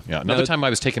 yeah. Another time I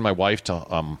was taking my wife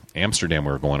to Amsterdam.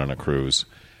 We were going on a cruise,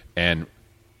 and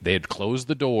they had closed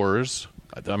the doors.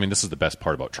 I mean, this is the best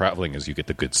part about traveling is you get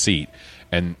the good seat.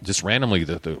 And just randomly,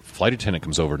 the flight attendant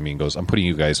comes over to me and goes, I'm putting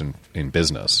you guys in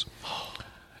business.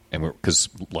 And because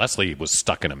Leslie was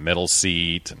stuck in a middle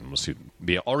seat and was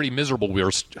already miserable. We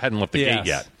hadn't left the gate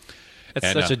yet.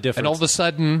 It's such a difference. And all of a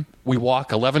sudden, we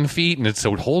walk 11 feet, and it's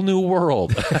a whole new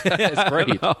world. It's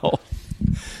great.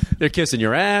 They're kissing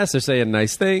your ass. They're saying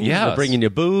nice things. Yes. They're bringing you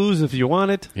booze if you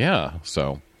want it. Yeah.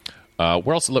 So,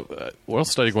 where else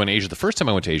did I go in Asia? The first time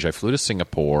I went to Asia, I flew to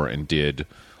Singapore and did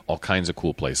all kinds of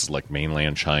cool places like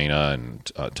mainland China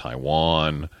and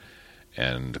Taiwan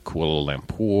and Kuala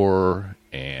Lumpur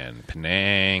and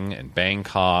Penang and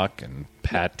Bangkok and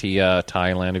Pattaya,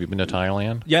 Thailand. Have you been to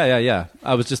Thailand? Yeah.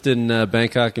 I was just in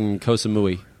Bangkok and Koh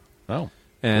Samui. Oh.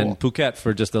 And Cool. Phuket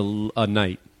for just a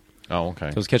night. Oh, okay.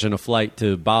 I was catching a flight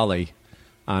to Bali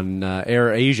on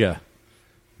Air Asia,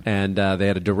 and they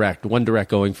had one direct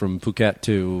going from Phuket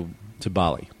to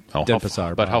Bali.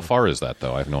 Denpasar. But how Bali. far is that,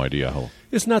 though? I have no idea.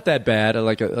 It's not that bad.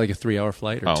 Like a 3-hour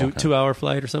flight or okay. 2-hour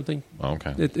flight or something.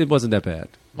 Okay. It wasn't that bad.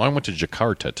 Well, I went to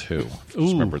Jakarta, too. Just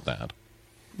remembered that.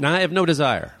 Now I have no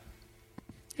desire.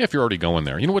 Yeah, if you're already going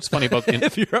there. You know what's funny about...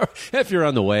 If you're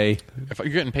on the way, if you're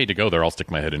getting paid to go there, I'll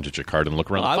stick my head into Jakarta and look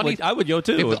around. I would go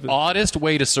too. The oddest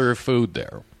way to serve food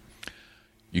there.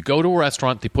 You go to a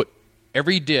restaurant, they put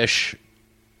every dish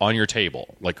on your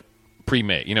table, like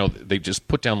pre-made. You know, they just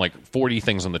put down like 40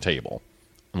 things on the table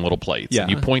in little plates. Yeah.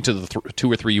 And you point to the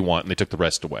 2 or 3 you want, and they took the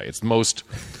rest away. It's the most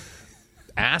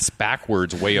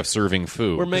ass-backwards way of serving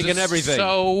food. We're making everything.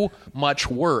 So much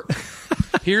work.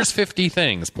 Here's 50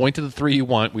 things. Point to the 3 you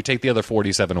want. We take the other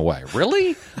 47 away.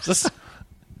 Really? Is this...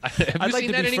 I'd like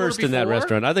to be first in that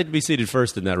restaurant. I'd like to be seated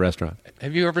first in that restaurant.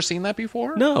 Have you ever seen that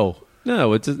before? No.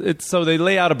 It's so they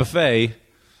lay out a buffet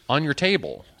On your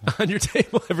table. on your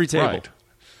table, every table. Right.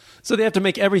 So they have to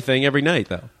make everything every night,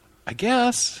 though. I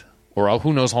guess. Or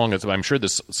who knows how long it's... I'm sure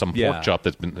there's some Yeah. pork chop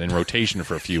that's been in rotation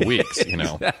for a few weeks, you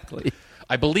know. Exactly.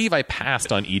 I believe I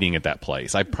passed on eating at that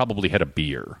place. I probably had a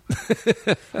beer.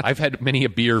 I've had many a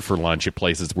beer for lunch at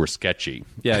places that were sketchy.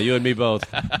 Yeah, you and me both.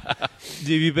 Have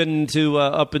you been to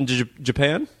up in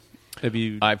Japan? Have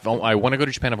you? I want to go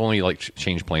to Japan. I've only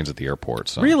changed planes at the airport.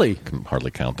 So Really? I can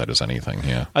hardly count that as anything,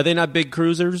 yeah. Are they not big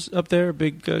cruisers up there?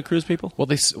 Big cruise people? Well,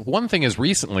 one thing is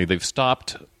recently they've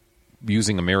stopped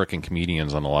using American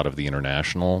comedians on a lot of the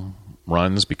international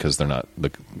runs because the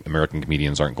American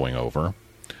comedians aren't going over.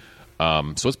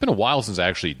 So it's been a while since I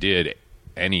actually did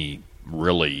any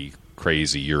really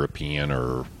crazy European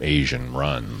or Asian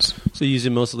runs. So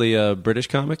using mostly British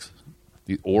comics?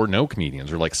 Or no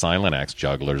comedians, or like silent acts,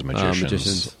 jugglers,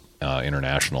 magicians.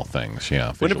 International things,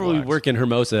 yeah. Whenever visual we acts. work in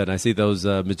Hermosa and I see those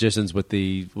magicians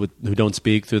who don't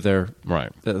speak through their...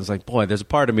 Right. It's like, boy, there's a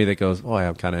part of me that goes, boy,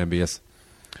 I'm kind of envious.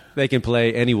 They can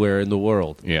play anywhere in the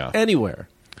world. Yeah. Anywhere.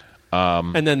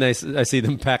 And then I see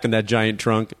them packing that giant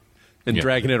trunk and Yeah.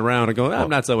 dragging it around and going, I'm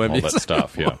not so envious. All that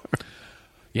stuff, yeah.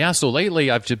 Yeah, so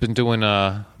lately I've just been doing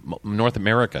North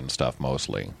American stuff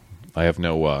mostly. I have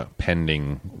no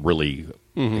pending, really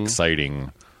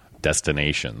exciting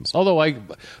destinations. Although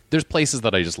there's places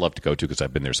that I just love to go to because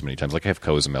I've been there so many times. Like I have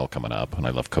Cozumel coming up, and I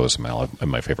love Cozumel. I have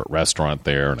my favorite restaurant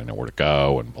there, and I know where to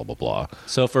go, and blah, blah, blah.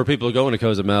 So for people going to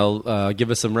Cozumel, give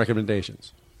us some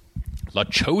recommendations. La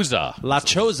Choza. La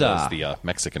Choza. Is the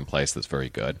Mexican place that's very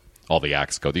good. All the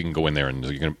acts go. You can go in there,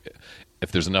 and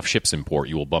if there's enough ships in port,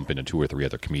 you will bump into 2 or 3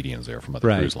 other comedians there from other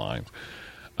Right. cruise lines.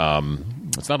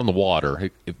 It's not on the water.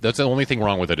 That's the only thing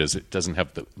wrong with it is it doesn't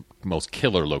have the most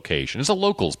killer location. It's a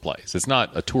locals place. It's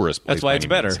not a tourist place. That's why by it's any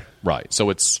better. means. Right.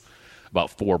 So it's about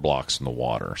 4 blocks from the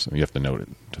water. So you have to know it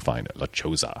to find it. La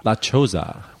Choza. La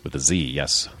Choza. With a Z,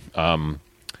 yes.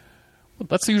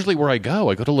 That's usually where I go.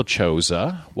 I go to La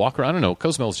Choza, walk around. I don't know.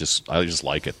 Cozumel's I just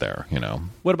like it there, you know.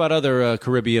 What about other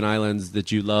Caribbean islands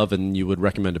that you love and you would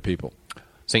recommend to people?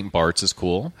 St. Bart's is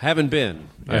cool. Haven't been.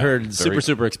 I Yeah, heard very-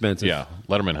 super expensive. Yeah,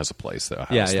 Letterman has a place there.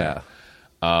 Yeah, house yeah. there.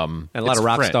 And a lot It's of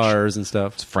rock French. stars and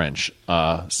stuff. It's French.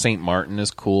 St. Martin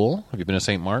is cool. Have you been to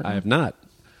St. Martin? I have not.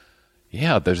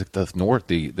 Yeah, there's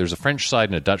there's a French side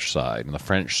and a Dutch side, and the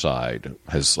French side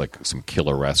has like some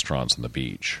killer restaurants on the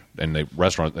beach, and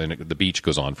the beach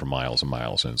goes on for miles and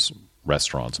miles, and it's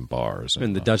restaurants and bars.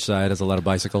 And the Dutch side has a lot of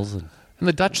bicycles. And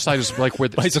the Dutch side is like where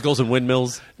bicycles and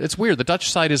windmills. it's weird. The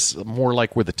Dutch side is more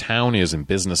like where the town is, and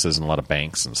businesses and a lot of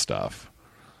banks and stuff.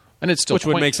 And it's still Which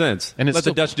would make sense. And it's Let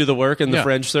still, the Dutch do the work and the Yeah.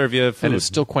 French serve you food. And it's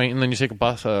still quaint. And then you take a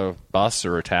bus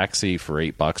or a taxi for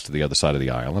 $8 to the other side of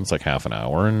the island. It's like half an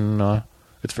hour, and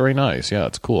it's very nice. Yeah,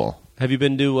 it's cool. Have you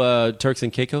been to Turks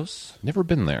and Caicos? Never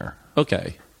been there.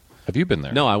 Okay. Have you been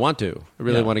there? No, I want to. I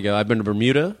really Yeah. want to go. I've been to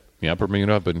Bermuda. Yeah,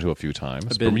 Bermuda I've been to a few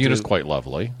times. been Bermuda's to- quite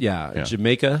lovely. Yeah.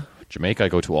 Jamaica. Jamaica I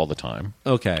go to all the time.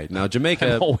 Okay. Now, I'm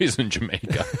Jamaica. always in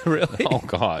Jamaica. Really? Oh,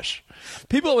 gosh.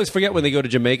 People always forget when they go to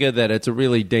Jamaica that it's a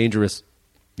really dangerous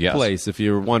Yes. place if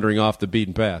you're wandering off the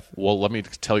beaten path. Well, let me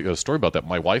tell you a story about that.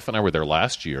 My wife and I were there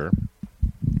last year,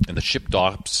 and the ship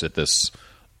docks at this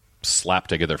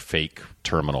slap-together fake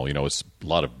terminal. You know, it's a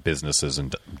lot of businesses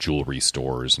and jewelry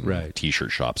stores and Right.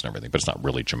 T-shirt shops and everything, but it's not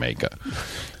really Jamaica.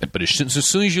 But as soon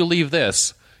as you leave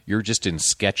this, you're just in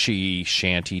sketchy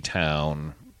shanty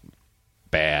town,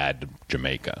 bad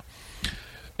Jamaica.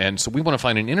 And so we want to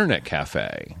find an internet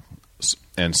cafe.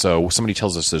 And so somebody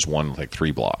tells us there's one like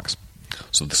 3 blocks.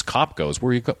 So this cop goes,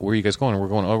 where are you guys going? And we're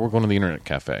going to the internet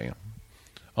cafe.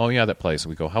 Oh, yeah, that place. And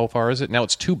we go, how far is it? Now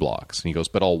it's 2 blocks. And he goes,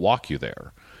 but I'll walk you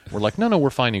there. We're like, no, we're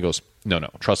fine. He goes, no,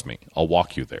 trust me. I'll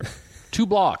walk you there. 2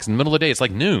 blocks in the middle of the day. It's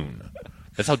like noon.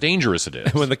 That's how dangerous it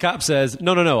is. When the cop says,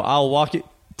 no, I'll walk you.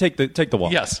 Take the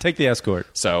walk. Yes. Take the escort.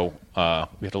 So we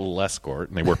had a little escort,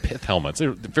 and they wear pith helmets. They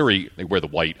wear the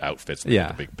white outfits, and Yeah.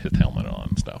 the big pith helmet on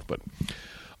and stuff. But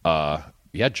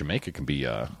Jamaica can be.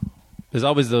 There's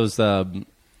always those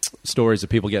stories of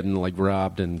people getting like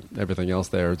robbed and everything else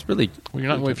there. It's really Well,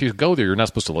 you're not, if you go there, you're not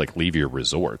supposed to like leave your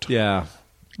resort. yeah.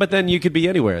 But then you could be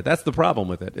anywhere. That's the problem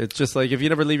with it. It's just like if you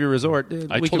never leave your resort.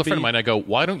 I told a friend of mine, I go,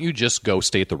 why don't you just go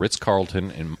stay at the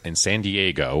Ritz-Carlton in San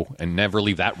Diego and never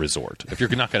leave that resort if you're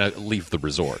not going to leave the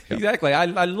resort? Yeah. Exactly. I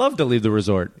love to leave the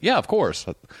resort. Yeah, of course.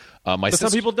 My But sister,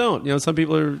 some people don't. You know, some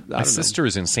people are. my sister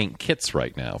is in St. Kitts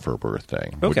right now for her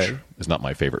birthday, Okay. which is not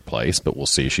my favorite place, but we'll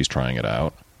see. She's trying it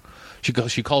out. She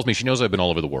calls me. She knows I've been all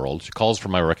over the world. She calls for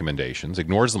my recommendations,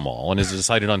 ignores them all, and has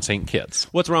decided on St. Kitts.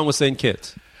 What's wrong with St.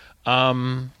 Kitts?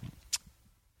 Nothing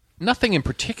in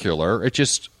particular.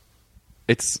 It's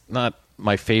not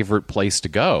my favorite place to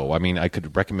go. I mean, I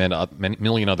could recommend a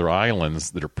million other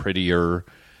islands that are prettier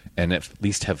and at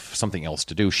least have something else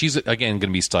to do. She's, again, going to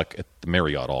be stuck at the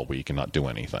Marriott all week and not do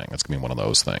anything. It's going to be one of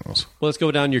those things. Well, let's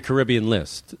go down your Caribbean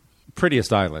list.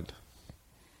 Prettiest island.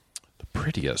 The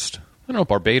prettiest. I don't know.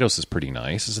 Barbados is pretty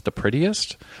nice. Is it the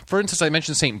prettiest? For instance, I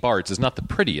mentioned St. Bart's is not the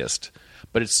prettiest,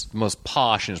 but it's the most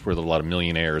posh, and it's where there are a lot of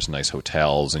millionaires and nice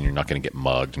hotels, and you're not going to get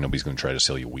mugged, and nobody's going to try to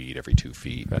sell you weed every 2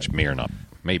 feet, which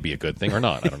may be a good thing or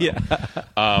not. I don't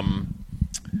know.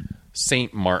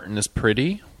 St. Martin is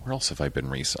pretty. Where else have I been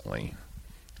recently?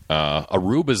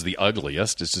 Aruba's the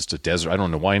ugliest. It's just a desert. I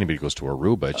don't know why anybody goes to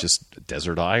Aruba. It's just a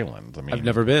desert island. I mean, I've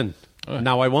never been.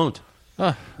 Now I won't.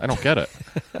 I don't get it.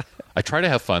 I try to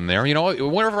have fun there. You know,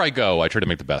 wherever I go, I try to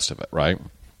make the best of it, right?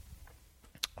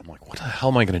 I'm like, what the hell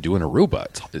am I going to do in Aruba?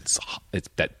 It's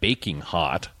that baking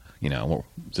hot, you know,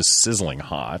 just sizzling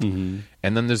hot. Mm-hmm.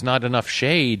 And then there's not enough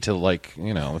shade to, like,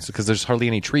 you know, it's because there's hardly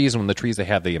any trees. And when the trees they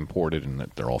have, they imported, and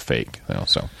they're all fake. You know,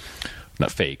 so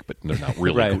not fake, but they're not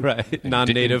really right.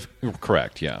 Non-native.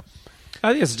 Correct, yeah.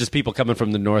 I think it's just people coming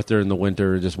from the north during the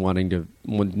winter, just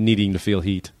needing to feel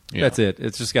heat. Yeah. That's it.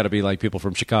 It's just got to be like people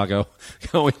from Chicago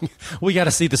going, we got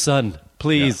to see the sun,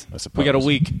 please. Yeah, I suppose. We got a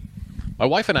week. My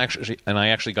wife and I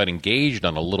actually got engaged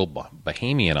on a little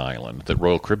Bahamian island that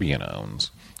Royal Caribbean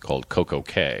owns called Coco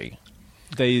Cay.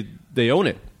 They own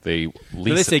it. They Do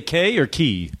lease they say K or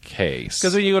Key? Case.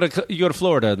 Because when you go to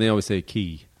Florida, they always say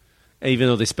Key, even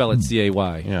though they spell it CAY.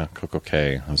 Yeah, Coco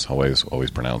Cay. That's always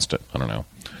pronounced it. I don't know.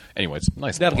 Anyway, it's a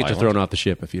nice. That'll get little you thrown off the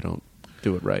ship if you don't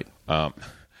do it right. I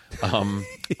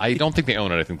don't think they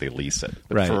own it. I think they lease it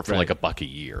Right, for right. like $1 a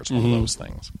year. It's one of those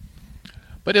things.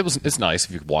 But it's nice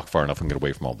if you could walk far enough and get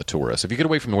away from all the tourists. If you get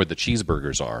away from where the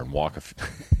cheeseburgers are and walk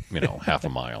half a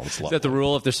mile, it's Is that the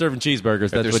rule? If they're serving cheeseburgers,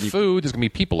 If that's there's what you. food, there's going to be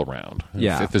people around.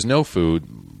 Yeah. If there's no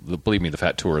food, believe me, the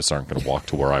fat tourists aren't going to walk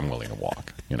to where I'm willing to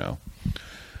walk. You know.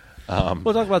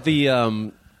 We'll talk about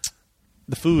the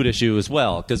food issue as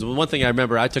well, because one thing I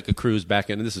remember, I took a cruise back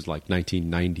in, and this is like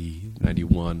 1990,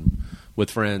 91,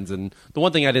 with friends, and the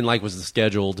one thing I didn't like was the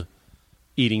scheduled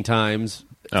eating times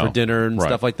for dinner and right.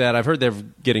 stuff like that. I've heard they're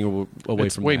getting away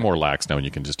It's from way that. more lax now, and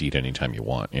you can just eat anytime you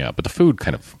want. Yeah, but the food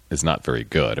kind of is not very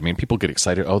good. I mean, people get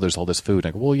excited. Oh, there's all this food.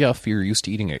 I go, well, yeah, if you're used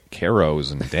to eating at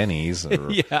Caro's and Denny's,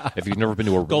 or Yeah. if you've never been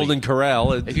to a really, Golden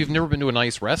Corral. if you've never been to a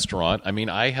nice restaurant, I mean,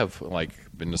 I have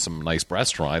been to some nice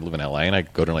restaurant. I live in LA, and I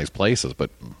go to nice places,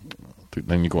 but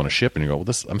then you go on a ship and you go,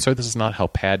 well, I'm sorry, this is not how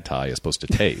pad thai is supposed to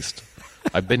taste.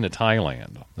 I've been to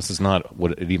Thailand. This is not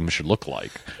what it even should look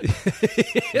like.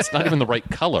 It's not even the right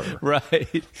color. Right.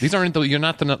 These aren't. They're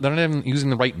not even using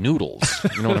the right noodles.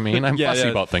 You know what I mean? I'm fussy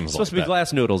about things It's like supposed to be that.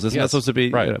 glass noodles. It's not Yes. supposed to be.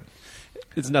 Right.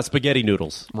 It's not spaghetti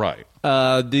noodles. Right.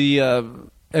 Have you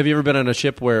ever been on a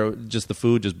ship where just the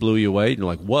food just blew you away? And you're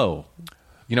like, whoa.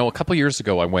 You know, a couple of years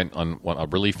ago, I went on a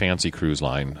really fancy cruise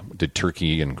line. Did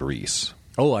Turkey and Greece.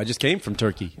 Oh, I just came from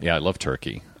Turkey. Yeah, I love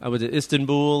Turkey. I was at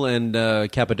Istanbul and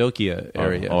Cappadocia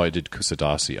area. Oh, I did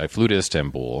Kusadasi. I flew to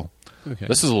Istanbul. Okay.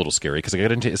 This is a little scary because I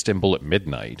got into Istanbul at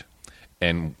midnight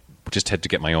and just had to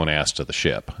get my own ass to the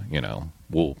ship. You know,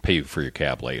 we'll pay you for your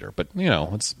cab later, but you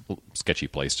know, it's a sketchy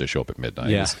place to show up at midnight.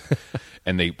 Yeah.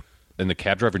 and the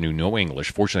cab driver knew no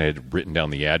English. Fortunately, I had written down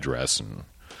the address and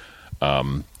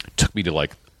took me to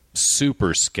like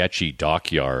super sketchy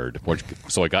dockyard.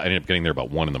 So I ended up getting there about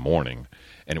 1 a.m.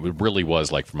 And it really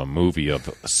was like from a movie of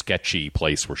a sketchy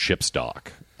place where ships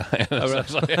dock. I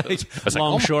was like,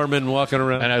 Longshoremen walking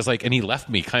around. and I was like, and he left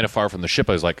me kind of far from the ship.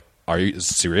 I was like, "Are you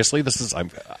seriously?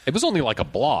 It was only like a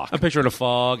block." I'm picturing a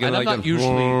fog. And like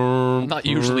I'm not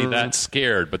usually that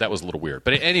scared, but that was a little weird.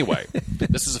 But anyway,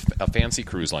 this is a fancy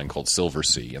cruise line called Silver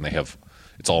Sea, and they have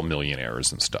it's all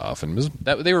millionaires and stuff. And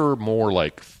they were more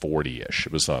like 40-ish.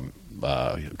 It was kind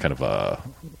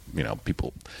of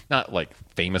people, not like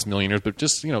famous millionaires, but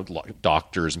just,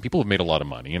 doctors and people who've made a lot of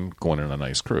money and going on a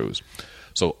nice cruise.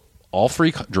 So all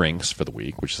free drinks for the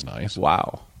week, which is nice.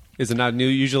 Wow. Is it not new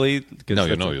usually? No,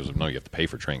 you have to pay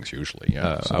for drinks usually.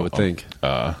 Yeah, I would think.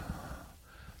 So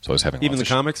I was having even the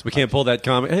comics. We can't pull that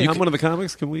comic. Hey, I'm one of the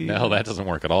comics. Can we? No, that doesn't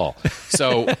work at all.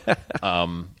 So,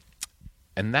 and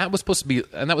that was supposed to be,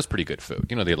 and that was pretty good food.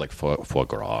 They had like foie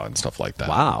gras and stuff like that.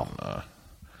 Wow.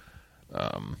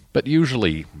 But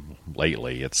usually,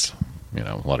 lately, it's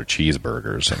a lot of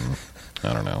cheeseburgers and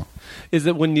I don't know. Is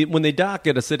it when they dock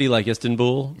at a city like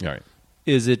Istanbul? Right.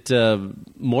 Is it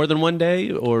more than one day,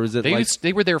 or is it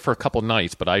they were there for a couple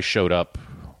nights, but I showed up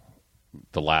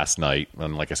the last night,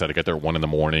 and like I said, I got there at 1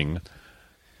 a.m.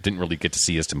 Didn't really get to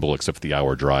see Istanbul except for the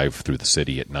hour drive through the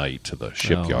city at night to the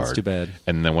shipyard. Oh, that's too bad.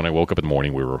 And then when I woke up in the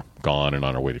morning, we were gone and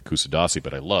on our way to Kusadasi,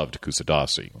 but I loved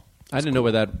Kusadasi. I didn't know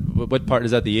where what part,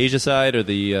 is that the Asia side or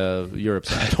the Europe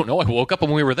side? I don't know. I woke up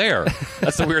when we were there.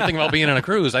 That's the weird thing about being on a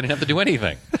cruise. I didn't have to do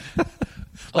anything.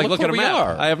 Look at a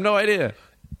map. I have no idea.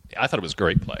 I thought it was a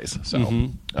great place. So,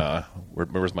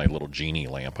 where's my little genie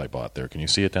lamp I bought there? Can you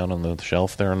see it down on the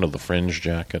shelf there under the fringe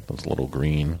jacket? Those little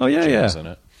green gems in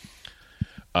it.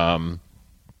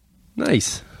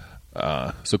 Nice.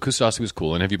 So Kusadasi was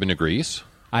cool. And have you been to Greece?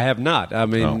 I have not. I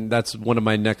mean, that's one of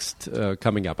my next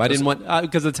coming up. I didn't want,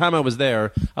 because the time I was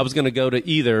there, I was going to go to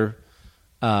either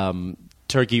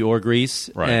Turkey or Greece,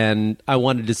 right. And I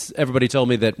wanted to. Everybody told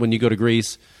me that when you go to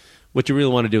Greece, what you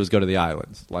really want to do is go to the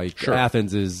islands. Like sure.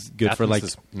 Athens is good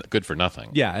is good for nothing.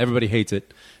 Yeah, everybody hates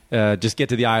it. Just get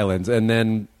to the islands, and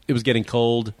then it was getting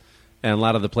cold, and a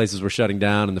lot of the places were shutting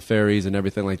down, and the ferries and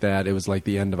everything like that. It was like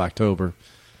the end of October,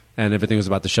 and everything was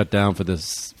about to shut down for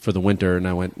the winter. And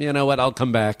I went, you know what? I'll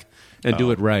come back and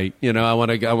do it right. I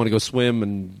want to go swim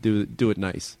and do it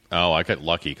nice. Oh, I got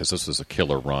lucky because this was a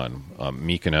killer run.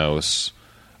 Mykonos.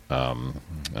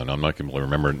 And I'm not going to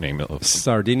remember the name of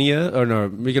Sardinia, or no,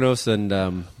 Mykonos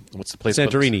and what's the place?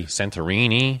 Santorini.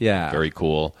 Santorini. Yeah. Very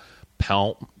cool.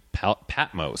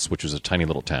 Patmos, which was a tiny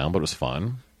little town, but it was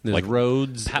fun. There's like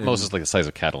Rhodes. Patmos is like the size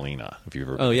of Catalina. If you've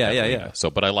ever Oh, yeah, Catalina. yeah. So,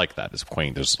 but I like that. It's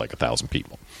quaint. There's like 1,000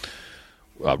 people.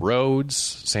 Rhodes,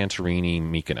 Santorini,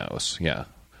 Mykonos. Yeah.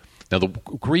 Now the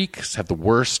Greeks have the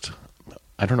worst.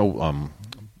 I don't know.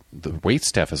 The wait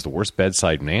staff has the worst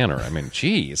bedside manner. I mean,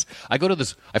 geez. I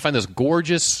find this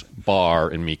gorgeous bar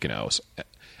in Mykonos, and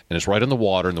it's right on the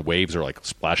water, and the waves are like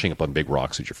splashing up on big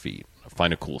rocks at your feet. I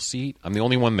find a cool seat. I'm the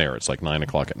only one there. It's like 9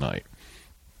 o'clock at night.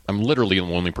 I'm literally the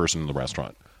only person in the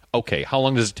restaurant. Okay, how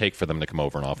long does it take for them to come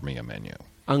over and offer me a menu?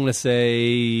 I'm going to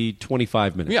say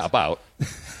 25 minutes. Yeah, about.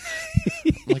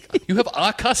 Like, you have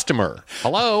a customer.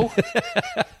 Hello? Maybe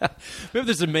they're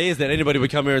just amazed that anybody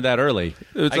would come here that early.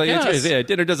 It's I guess.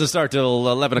 Dinner doesn't start till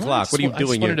 11 o'clock. What are you doing I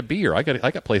just here? wanted to be here. I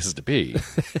got places to be.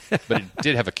 But it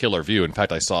did have a killer view. In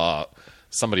fact, I saw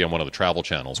somebody on one of the travel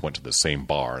channels went to the same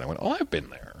bar, and I went, oh, I've been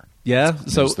there. Yeah?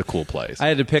 So it's the cool place. I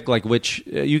had to pick like which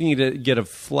you can get a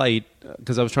flight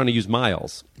because I was trying to use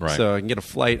miles. Right. So I can get a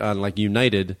flight on like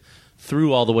United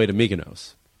through all the way to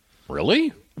Mykonos.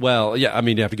 Really? Well, yeah, I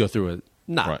mean you have to go through it.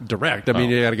 Not right. direct. I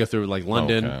mean you got to go through like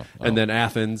London and then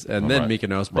Athens and then right.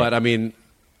 Mykonos. Right. But I mean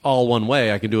all one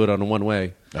way. I can do it on a one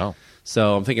way. Oh.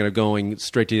 So I'm thinking of going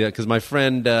straight to that because my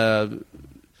friend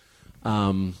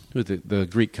who's the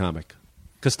Greek comic?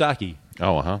 Kostaki.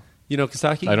 Oh, uh-huh. You know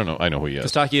Kostaki? I don't know. I know who he is.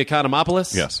 Kostaki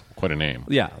Economopoulos? Yes, quite a name.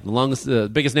 Yeah, the longest,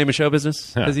 biggest name in show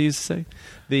business, as he used to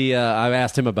say. I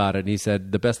asked him about it, and he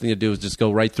said the best thing to do is just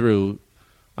go right through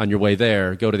on your way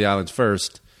there, go to the islands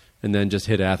first, and then just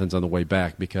hit Athens on the way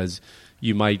back because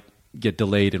you might get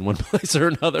delayed in one place or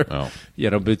another. Oh.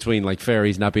 Between like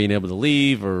ferries not being able to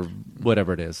leave or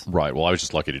whatever it is. Right. Well, I was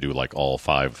just lucky to do like all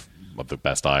 5 of the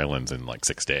best islands in like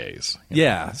 6 days.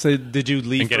 Yeah. So did you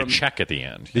leave and get a check at the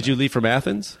end? Did you leave from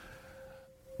Athens?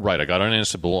 Right. I got on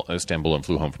Istanbul and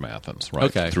flew home from Athens. Right.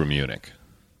 Okay. Through Munich.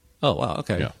 Oh wow.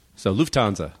 Okay. Yeah. So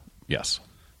Lufthansa. Yes.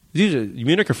 Usually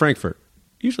Munich or Frankfurt.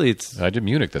 Usually it's. I did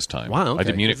Munich this time. Wow. Okay. I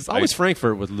did Munich. It's always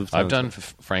Frankfurt with Lufthansa. I've done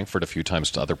Frankfurt a few times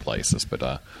to other places, but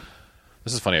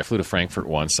this is funny. I flew to Frankfurt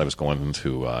once. I was going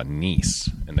to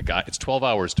Nice, and the guy. It's 12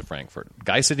 hours to Frankfurt.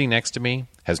 Guy sitting next to me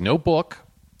has no book,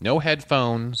 no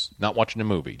headphones, not watching a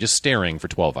movie, just staring for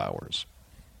 12 hours.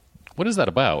 What is that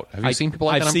about? Have you seen people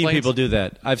like that on planes? I've seen people do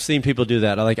that. I've seen people do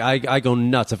that. I go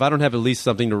nuts. If I don't have at least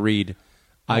something to read,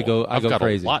 I go crazy. I've got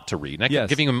a lot to read. And I keep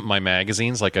giving him my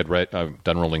magazines like I've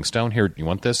done Rolling Stone. Here, you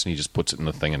want this? And he just puts it in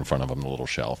the thing in front of him, the little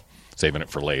shelf, saving it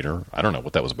for later. I don't know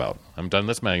what that was about. I'm done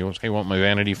this magazine. Hey, want my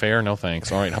Vanity Fair? No,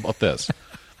 thanks. All right, how about this?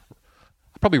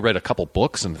 probably read a couple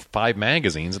books and 5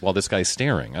 magazines while this guy's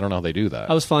staring. I don't know how they do that.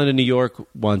 I was flying to New York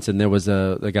once, and there was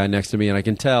a guy next to me, and I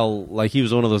can tell like he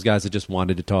was one of those guys that just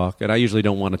wanted to talk, and I usually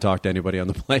don't want to talk to anybody on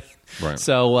the plane. Right.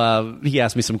 So he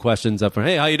asked me some questions up front.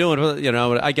 Hey, how you doing? You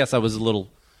know, I guess I was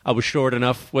short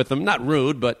enough with him, not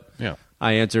rude, but Yeah.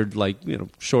 I answered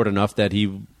short enough that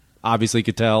he obviously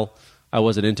could tell I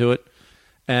wasn't into it,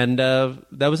 and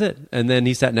that was it. And then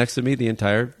he sat next to me the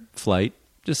entire flight,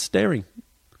 just staring.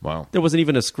 Wow. There wasn't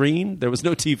even a screen. There was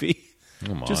no TV.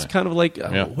 Oh, my. Just kind of like,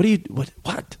 Yeah. what?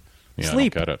 Yeah, I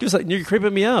Sleep. don't get it. Just like, you're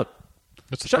creeping me out.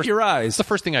 That's the Shut first- your eyes. It's the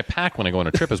first thing I pack when I go on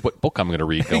a trip is what book I'm going to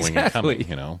read going Exactly. and coming,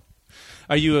 you know.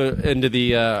 Are you into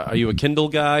the? Are you a Kindle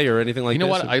guy or anything like? You know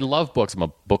this? what? I love books. I'm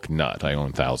a book nut. I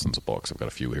own thousands of books. I've got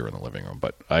a few here in the living room,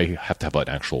 but I have to have an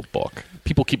actual book.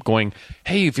 People keep going,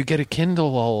 hey, if you get a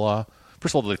Kindle, I'll...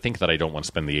 First of all, they think that I don't want to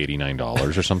spend the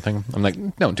 $89 or something. I'm like,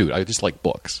 no, dude, I just like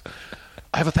books.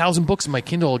 I have 1,000 books in my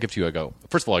Kindle I'll give to you. I go,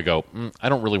 first of all, I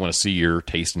don't really want to see your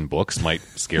taste in books. It might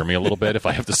scare me a little bit if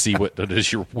I have to see what it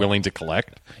is you're willing to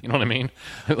collect. You know what I mean?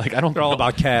 Like, I don't. They're all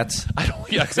about cats. I don't.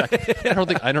 Yeah, exactly.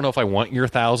 I don't know if I want your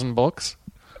 1,000 books.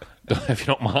 If you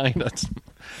don't mind, that's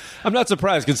I'm not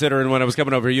surprised considering when I was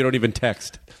coming over here, you don't even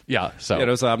text. yeah.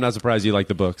 So So I'm not surprised you like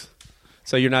the books.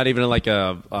 So you're not even like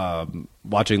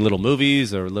watching little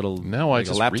movies or little no, I like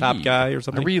just a laptop read. guy or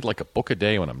something. I read like a book a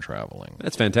day when I'm traveling.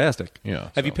 That's fantastic. Yeah,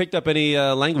 Have you so- picked up any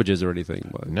languages or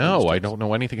anything? No, I don't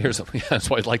know anything. That's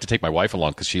why I'd like to take my wife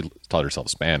along because she taught herself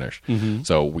Spanish,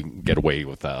 so we can get away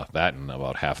with that in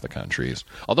about half the countries.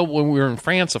 Although when we were in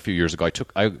France a few years ago,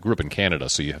 I grew up in Canada,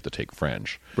 so you have to take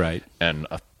French, Right. And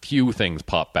a few things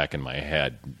popped back in my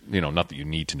head. You know, not that you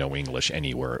need to know English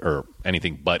anywhere or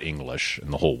anything but English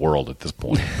in the whole world at this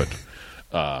point,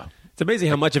 but. It's amazing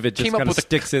how much of it just kind of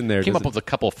sticks in there. Came up doesn't with a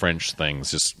couple French things.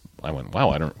 Just I went,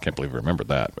 wow, can't believe I remembered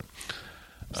that. But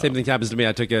Same thing happens to me.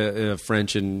 I took a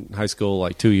French in high school,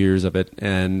 like 2 years of it,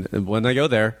 and when I go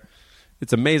there,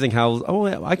 it's amazing how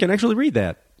I can actually read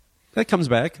that. That comes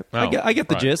back. I get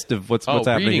the right. gist of what's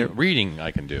happening reading, here. reading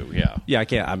I can do. Yeah, Yeah, I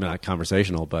can't. I'm not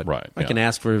conversational, but Right, I yeah. can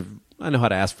ask for. I know how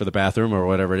to ask for the bathroom or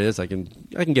whatever it is. I can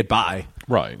get by.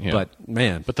 right. Yeah. But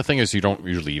man, But the thing is, you don't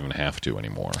usually even have to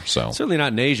anymore. So certainly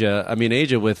not in Asia. I mean,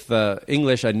 Asia with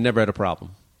English, I never had a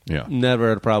problem. yeah, Never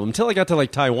had a problem until I got to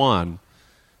like Taiwan.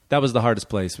 That was the hardest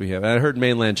place we have. I heard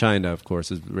mainland China, of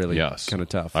course, is really yes, kind of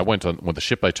tough. I went on with the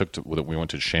ship I took to. We went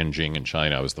to Shenzhen in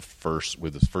China. I was the first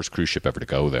cruise ship ever to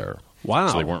go there. Wow.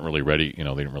 So they weren't really ready. You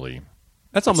know, they didn't really.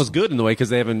 That's almost good in the way because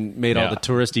they haven't made all Yeah. the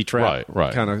touristy trap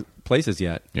Right. kind of places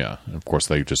yet. Yeah, and of course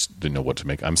they just didn't know what to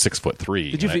make. I'm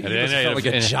 6'3". Did you and feel- you must have felt like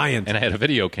a giant. And I had a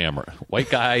video camera. White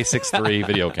guy, 6'3",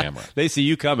 video camera. They see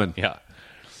you coming. Yeah.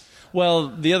 Well,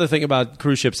 the other thing about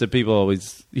cruise ships that people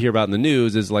always hear about in the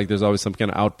news is like there's always some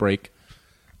kind of outbreak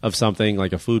of something,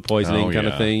 like a food poisoning Oh, kind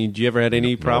of yeah. thing. Did you ever had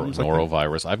any problems like that?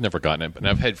 Norovirus. I've never gotten it, but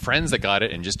I've had friends that got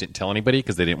it and just didn't tell anybody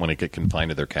because they didn't want to get confined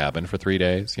to their cabin for 3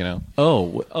 days. You know.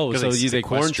 Oh, 'Cause so they sequester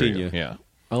quarantine you? Yeah.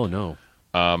 Oh no.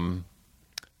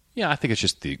 Yeah, I think it's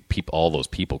just all those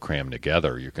people crammed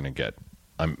together. You're going to get.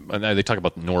 And they talk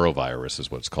about norovirus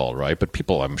is what it's called, right? But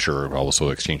people, I'm sure, are also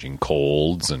exchanging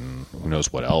colds and who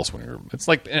knows what else. It's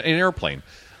like an airplane.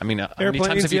 I mean, how many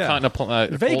times have you caught in a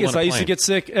cold Vegas, on a I used to plane? get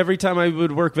sick every time I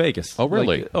would work Vegas. Oh,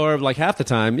 really? Or like half the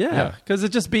time, yeah. Yeah. Because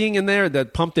it's just being in there,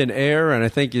 that pumped in air, and I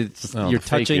think it's Oh, you're the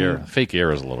fake touching. air. Fake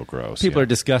air is a little gross. People yeah. are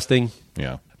disgusting.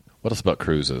 Yeah. What else about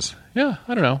cruises? Yeah,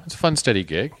 I don't know. It's a fun, steady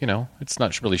gig. You know, it's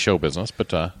not really show business,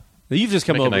 but You've just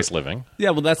come make over. a nice living.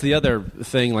 Yeah, well, that's the other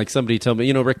thing. Like somebody told me,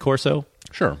 Rick Corso.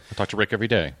 Sure. I talk to Rick every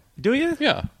day. Do you?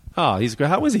 Yeah. Oh, he's great.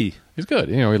 How was he? He's good.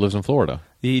 You know, he lives in Florida.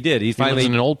 He did. He He finally. lives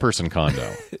in an old person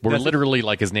condo. We're That's- literally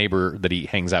like his neighbor that he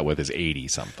hangs out with is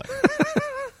 80-something.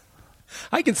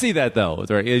 I can see that though.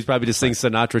 Right. He's probably just sing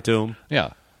Sinatra to him.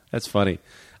 Yeah. That's funny.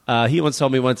 He once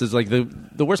told me once, it's like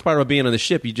the worst part about being on the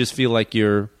ship, you just feel like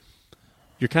you're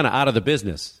kind of out of the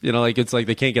business. Like it's like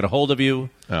they can't get a hold of you.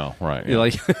 Oh, right. You're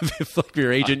like, if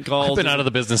your agent calls. I've been out of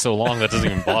the business so long that doesn't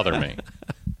even bother me.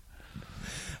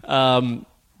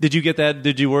 Did you get that?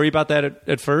 Did you worry about that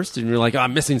at first? And you're like,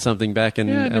 I'm missing something back in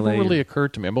Yeah, it never LA. really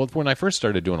occurred to me. But when I first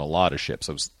started doing a lot of ships,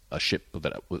 I was a ship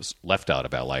that was left out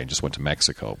of LA and just went to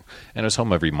Mexico. And I was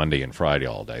home every Monday and Friday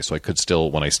all day. So I could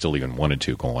still, when I still even wanted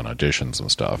to, go on auditions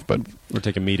and stuff. But or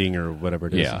take a meeting or whatever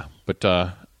it is. yeah. But,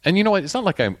 and you know what? It's not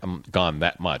like I'm gone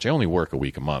that much. I only work a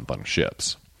week a month on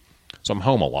ships. So I'm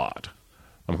home a lot.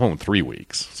 I'm home 3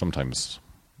 weeks. Sometimes,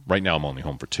 right now I'm only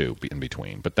home for 2 in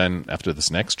between. But then after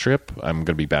this next trip, I'm going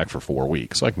to be back for 4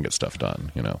 weeks. So I can get stuff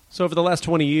done, So over the last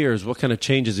 20 years, what kind of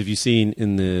changes have you seen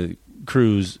in the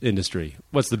cruise industry?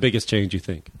 What's the biggest change you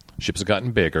think? Ships have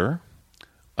gotten bigger.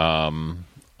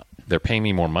 they're paying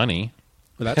me more money.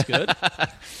 Well, that's good.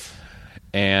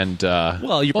 And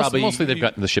Well, you probably- mostly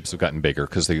the ships have gotten bigger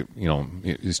because you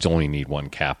still only need one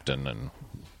captain and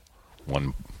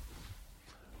one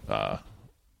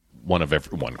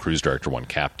cruise director, one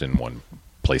captain, one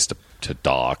place to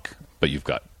dock, but you've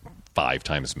got 5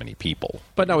 times as many people.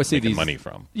 But now I see making these money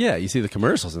from. Yeah, you see the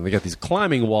commercials, and they got these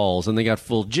climbing walls, and they got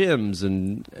full gyms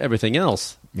and everything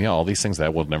else. Yeah, all these things that I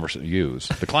will never use.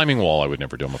 The climbing wall I would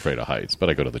never do. I'm afraid of heights, but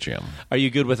I go to the gym. Are you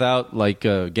good without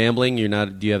gambling? You're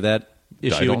not. Do you have that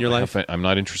issue in your life? I'm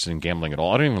not interested in gambling at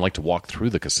all. I don't even like to walk through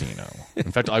the casino.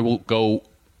 In fact, I will go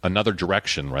another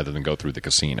direction rather than go through the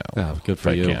casino. Oh, good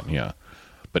for if you. I can, yeah.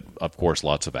 But of course,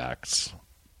 lots of acts.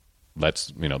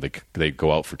 That's they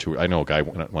go out for 2. I know a guy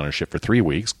went on a ship for 3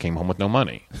 weeks, came home with no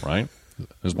money. Right,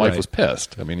 his wife Right. was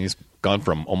pissed. I mean, he's gone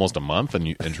from almost a month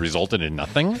and resulted in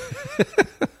nothing.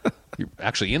 You're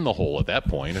actually in the hole at that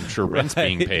point. I'm sure rent's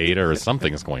being paid or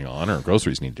something's going on or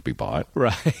groceries need to be bought.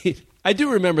 Right. I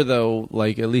do remember though,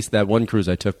 like at least that one cruise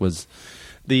I took was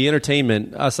the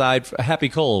entertainment. Aside, Happy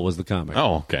Cole was the comic.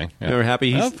 Oh, okay. Yeah. Remember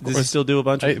Happy? Of Does he course. still do a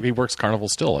bunch of He works Carnival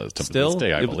still to this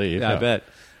day, I believe. I bet.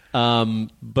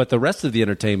 But the rest of the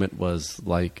entertainment was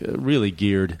like really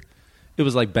geared. It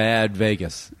was like bad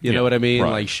Vegas. You know Yeah, what I mean?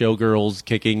 right. Like showgirls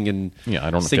kicking and Yeah, I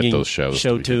don't singing get those shows.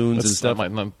 show tunes and stuff.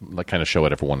 Not the kind of show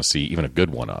I'd ever want to see, even a good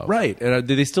one of. Right. And,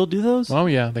 do they still do those? Oh,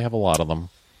 yeah, they have a lot of them.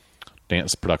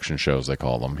 Dance production shows, they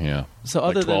call them, yeah. So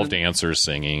like other 12 than- dancers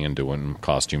singing and doing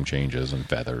costume changes and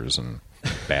feathers and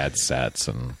bad sets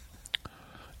and...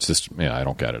 It's just, I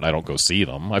don't get it. I don't go see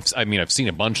them. I've seen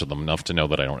a bunch of them enough to know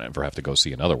that I don't ever have to go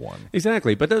see another one.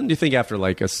 Exactly. But don't you think after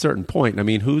like a certain point, I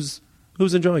mean, who's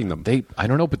enjoying them? I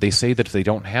don't know, but they say that if they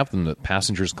don't have them, that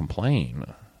passengers complain.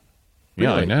 Yeah,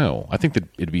 Really? I know. I think that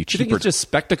it'd be Do you cheaper. think it's just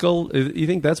spectacle? You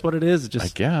think that's what it is? I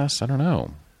Just guess. I don't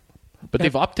know. But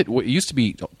they've opted. It used to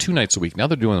be 2 nights a week. Now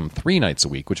they're doing them 3 nights a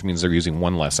week, which means they're using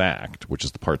one less act, which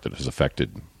is the part that has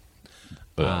affected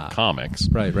comics.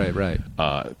 right.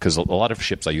 Because a lot of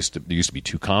ships, there used to be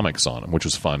 2 comics on them, which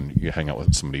was fun. You hang out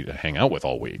with somebody to hang out with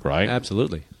all week, right?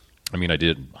 Absolutely. I mean, I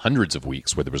did hundreds of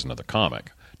weeks where there was another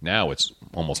comic. Now it's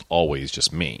almost always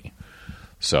just me.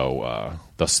 So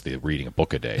thus the reading a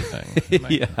book a day thing.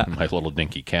 In my little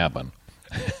dinky cabin.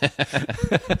 Do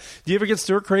you ever get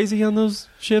stir crazy on those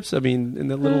ships? I mean, in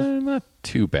that little. Not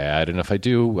too bad. And if I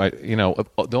do,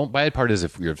 the bad part is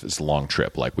if it's a long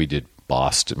trip, like we did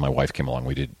Boston. My wife came along.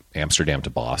 We did Amsterdam to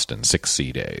Boston, 6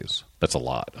 sea days. That's a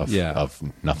lot of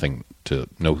nothing to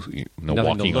no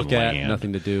walking to look on at, land,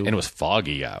 nothing to do, and it was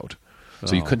foggy out.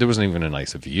 So there wasn't even a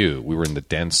nice view. We were in the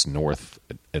dense North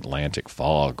Atlantic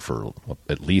fog for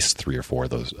at least 3 or 4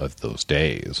 of those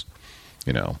days.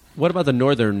 What about the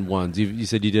northern ones? You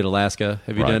said you did Alaska.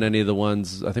 Have you Right. done any of the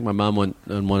ones? I think my mom went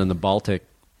on one in the Baltic.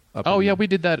 We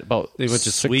did that about. They went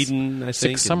to Sweden, I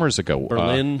think, 6 summers ago.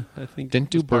 Berlin, I think.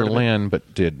 Didn't do was part of it. Berlin,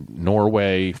 but did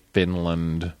Norway,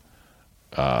 Finland,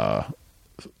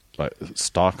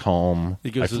 Stockholm.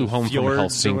 You go I to flew the home from fjords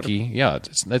or Helsinki. Yeah,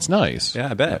 it's nice.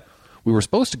 Yeah, I bet. We were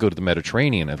supposed to go to the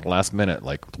Mediterranean at the last minute,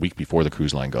 like the week before the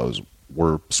cruise line goes.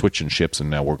 We're switching ships, and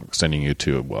now we're sending you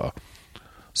to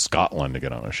Scotland to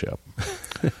get on a ship.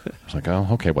 I was like, oh,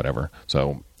 okay, whatever.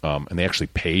 So, and they actually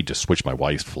paid to switch my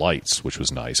wife's flights, which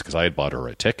was nice because I had bought her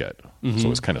a ticket. Mm-hmm. So I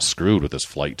was kind of screwed with this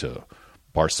flight to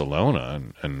Barcelona,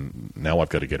 and now I've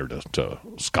got to get her to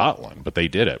Scotland. But they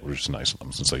did it, which was nice of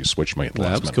them. So you switched me at the That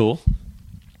last was minute. cool.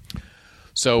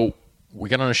 So we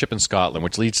got on a ship in Scotland,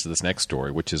 which leads to this next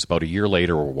story, which is about a year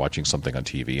later, we're watching something on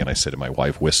TV, and I said to my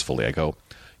wife wistfully, I go,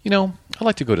 I'd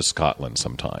like to go to Scotland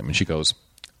sometime. And she goes,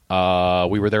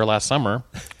 we were there last summer.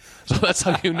 So that's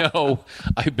how you know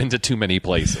I've been to too many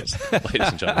places, ladies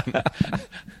and gentlemen.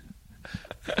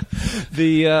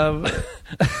 The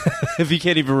if you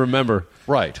can't even remember,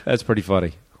 Right. that's pretty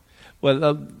funny. Well,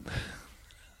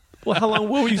 how long?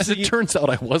 What were you As saying? it turns out,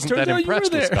 I wasn't Turns that out you were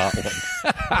impressed with there.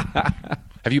 Scotland.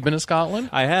 Have you been to Scotland?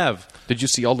 I have. Did you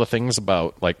see all the things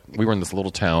about, like, we were in this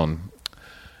little town,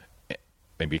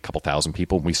 maybe a couple thousand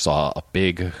people, and we saw a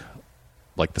big,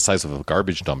 like the size of a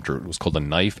garbage dumpster. It was called a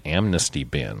knife amnesty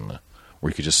bin, where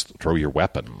you could just throw your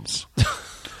weapons.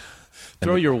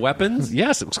 Throw your weapons.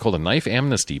 Yes, it was called a knife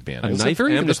amnesty bin. A It was knife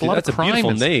there's amnesty? a lot That's of a crime.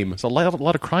 beautiful name. There's a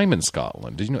lot of crime in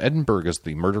Scotland. Did you know Edinburgh is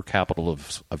the murder capital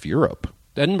of Europe?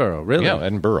 Edinburgh, really? Yeah,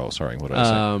 Edinburgh. Sorry, what did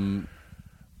I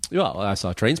say? Well, I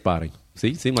saw Train Spotting.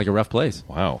 See, seemed like a rough place.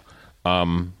 Wow.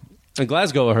 And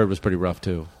Glasgow, I heard, was pretty rough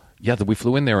too. Yeah, we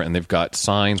flew in there, and they've got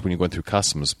signs when you go through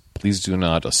customs. Please do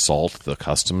not assault the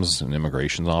customs and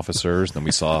immigration officers. Then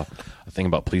we saw a thing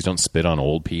about please don't spit on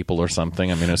old people or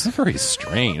something. I mean, it's very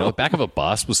strange. The back of a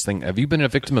bus was saying, have you been a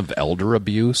victim of elder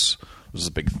abuse? There's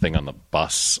a big thing on the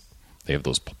bus. They have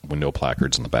those window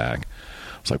placards in the back.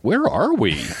 I was like, where are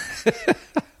we?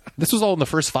 This was all in the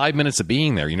first 5 minutes of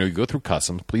being there. You know, you go through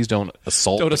customs. Please don't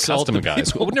assault the custom the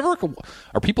guys. people.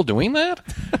 Are people doing that?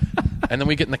 And then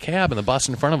we get in the cab, and the bus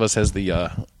in front of us has the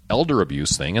elder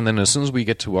abuse thing. And then as soon as we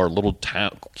get to our little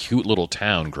town, cute little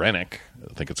town, Greenock,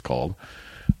 I think it's called,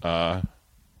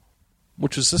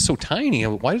 which is just so tiny.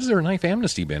 Why is there a knife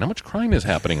amnesty ban? How much crime is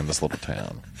happening in this little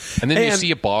town? And then you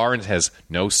see a bar and it has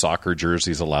no soccer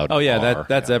jerseys allowed. Oh, yeah, bar.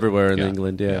 that's everywhere in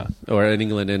England, or in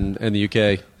England and the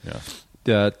UK. Yeah.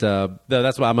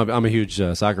 That's why I'm a huge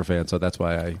soccer fan, so that's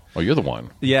why I. Oh, you're the one.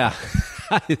 Yeah,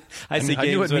 I see I knew games I'd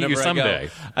meet you whenever I someday.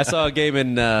 go. I saw a game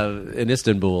in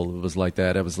Istanbul. It was like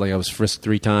that. It was like I was frisked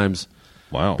 3 times.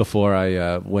 Wow. Before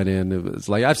I went in, it was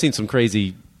like I've seen some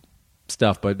crazy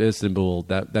stuff, but Istanbul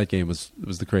that game was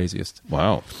the craziest.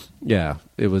 Wow. Yeah,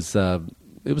 it was. They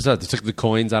took the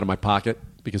coins out of my pocket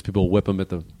because people whip them at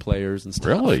the players and stuff.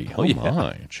 Really? Oh, Oh,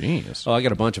 my. Jeez. Oh, I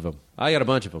got a bunch of them.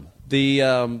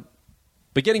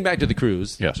 But getting back to the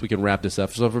cruise, Yes. we can wrap this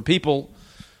up. So for people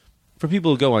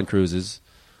who go on cruises,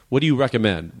 what do you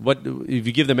recommend? What if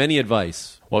you give them any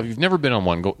advice? Well, if you've never been on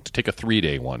one, go take a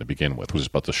 3-day one to begin with, which is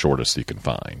about the shortest you can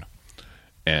find.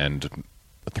 And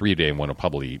a 3-day one will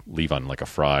probably leave on like a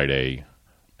Friday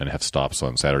and have stops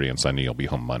on Saturday and Sunday. You'll be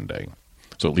home Monday.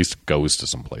 So at least it goes to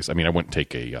some place. I mean, I wouldn't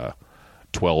take a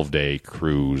 12-day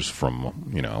cruise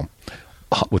from,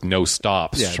 with no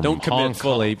stops. Yeah, from don't commit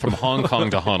fully. From Hong Kong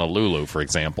to Honolulu, for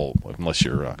example, unless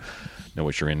you know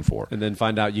what you're in for. And then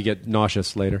find out you get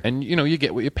nauseous later. And, you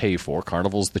get what you pay for.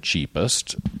 Carnival's the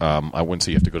cheapest. I wouldn't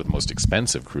say you have to go to the most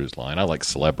expensive cruise line. I like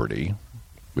Celebrity,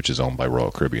 which is owned by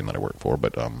Royal Caribbean that I work for.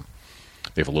 But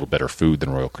they have a little better food than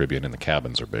Royal Caribbean, and the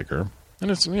cabins are bigger. And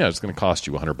it's going to cost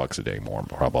you $100 a day more,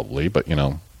 probably. But,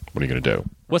 what are you going to do?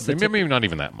 Maybe not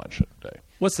even that much a day.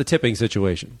 What's the tipping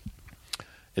situation?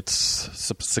 It's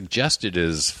suggested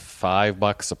is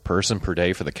 $5 a person per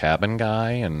day for the cabin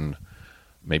guy, and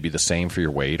maybe the same for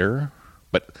your waiter.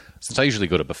 But since I usually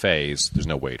go to buffets, there's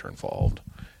no waiter involved.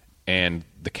 And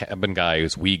the cabin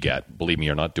guys we get, believe me,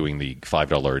 are not doing the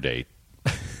 $5 a day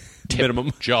tip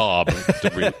Minimum job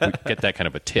to get that kind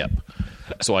of a tip.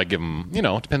 So I give them,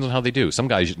 it depends on how they do. Some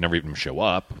guys never even show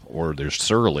up, or they're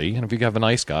surly. And if you have a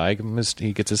nice guy,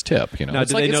 he gets his tip. Now,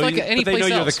 It's do they like know any but they place know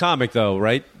you're else. the comic, though,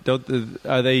 right?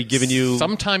 Are they giving you?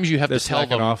 Sometimes you have they're to tell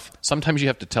slacking them. off? Sometimes you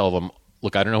have to tell them,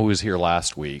 look, I don't know who was here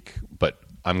last week, but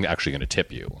I'm actually going to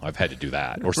tip you. I've had to do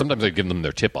that. Or sometimes I give them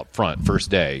their tip up front, first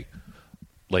day,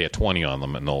 lay a 20 on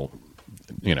them, and they'll,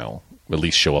 at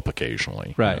least show up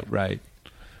occasionally. Right.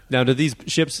 Now, do these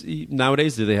ships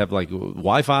nowadays? Do they have like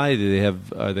Wi-Fi?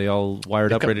 Are they all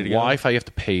wired up, ready to go? Wi-Fi you have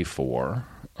to pay for.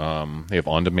 They have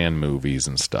on-demand movies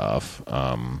and stuff.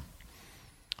 The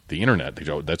internet,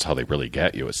 that's how they really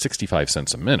get you. It's 65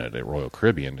 cents a minute at Royal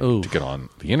Caribbean to get on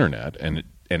the internet, and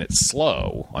it's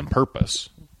slow on purpose.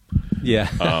 Yeah.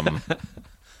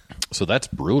 So that's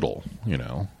brutal,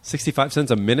 65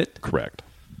 cents a minute. Correct.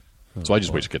 So I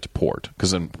just wait to get to port,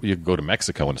 because then you go to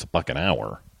Mexico and it's $1 an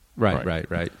hour.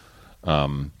 Right.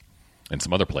 And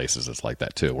some other places it's like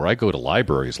that too. Where I go to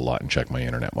libraries a lot and check my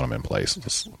internet when I'm in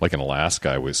places. Like in Alaska,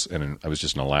 I was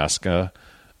just in Alaska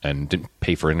and didn't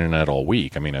pay for internet all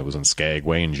week. I mean, I was in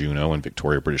Skagway and Juneau and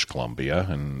Victoria, British Columbia,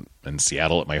 and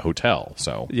Seattle at my hotel.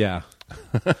 So Yeah.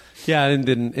 Yeah, and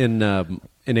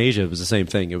in Asia it was the same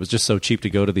thing. It was just so cheap to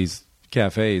go to these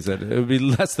cafes that it would be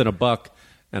less than $1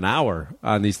 an hour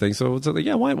on these things. So it's like,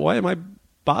 why am I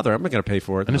bother? I'm not going to pay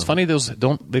for it. And it's funny,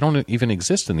 they don't even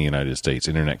exist in the United States,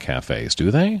 internet cafes, do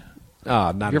they?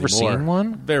 Not Have you ever anymore. seen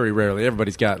one? Very rarely.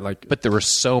 Everybody's got like. But there were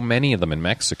so many of them in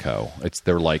Mexico.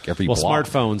 They're like every block.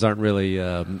 Smartphones aren't really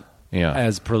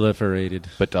as proliferated.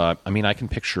 But I can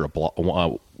picture a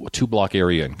 2-block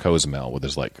area in Cozumel where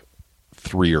there's like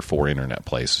 3 or 4 internet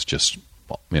places, just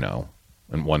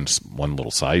in one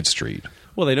little side street.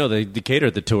 Well, they know they cater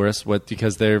to the tourists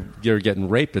because you're getting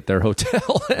raped at their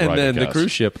hotel and Right, then I the guess.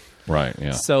 cruise ship. Right.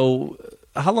 Yeah. So,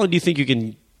 how long do you think you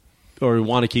can or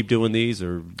want to keep doing these?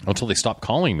 Or Until they stop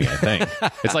calling me, I think.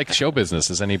 It's like show business.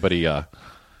 Does anybody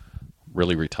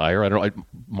really retire? I don't know.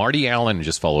 Marty Allen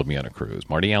just followed me on a cruise.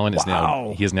 Marty Allen is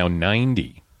Wow. now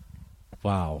 90.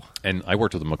 wow, And I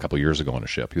worked with him a couple years ago on a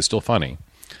ship. He was still funny.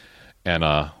 And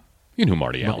you knew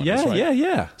Marty Allen. yeah, is, right?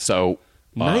 yeah. So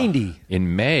 90.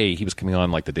 In May, he was coming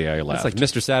on like the day I left. It's like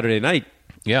Mr. Saturday Night.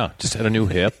 Yeah, just had a new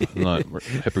hip,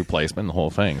 hip replacement, the whole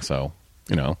thing. So,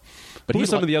 But Who are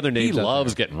some of the other names He out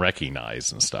loves getting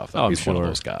recognized and stuff. Oh, I'm He's one of sure.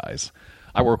 those guys.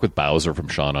 I work with Bowser from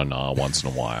Sha Na Na once in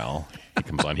a while. He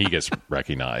comes on. He gets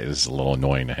recognized. It's a little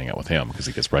annoying to hang out with him because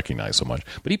he gets recognized so much.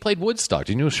 But he played Woodstock.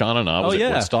 Do you know Sha Na Na was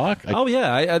at Woodstock?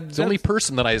 It's the only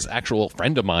person that I is actual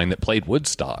friend of mine that played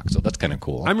Woodstock. So that's kind of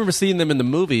cool. I remember seeing them in the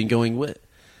movie and going, "What?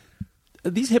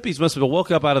 These hippies must have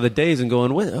woke up out of the daze and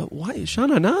going, why, Sha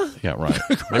Na Na?" Yeah, right.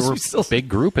 They were a big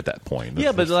group at that point.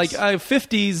 Yeah, but like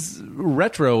 50s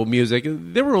retro music,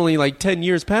 they were only like 10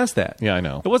 years past that. Yeah, I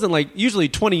know. It wasn't like, usually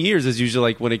 20 years is usually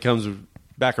like when it comes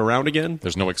back around again.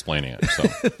 There's no explaining it.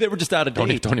 So they were just out of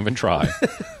date. Don't even try.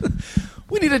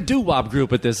 We need a doo-wop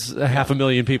group at this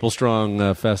 500,000 people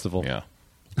strong festival. Yeah.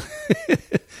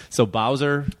 So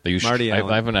Bowser, Marty I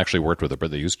Allen. haven't actually worked with it,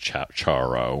 but they use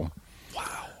Charo.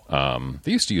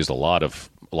 They used to use a lot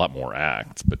more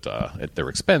acts, but they're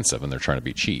expensive and they're trying to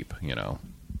be cheap, you know.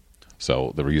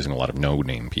 So they were using a lot of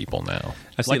no-name people now,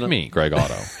 like me, Greg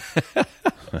Otto.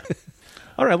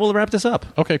 All right, we'll wrap this up.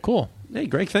 Okay, cool. Hey,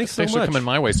 Greg, thanks so much. Thanks for coming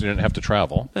my way, so you didn't have to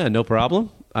travel. No problem.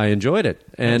 I enjoyed it.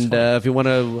 And if you want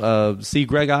to see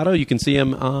Greg Otto, you can see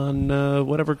him on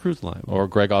whatever cruise line. Or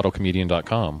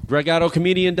GregOttoComedian.com.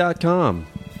 GregOttoComedian.com.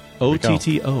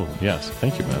 OTTO. Yes,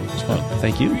 thank you, man. It was fun.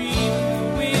 Thank you.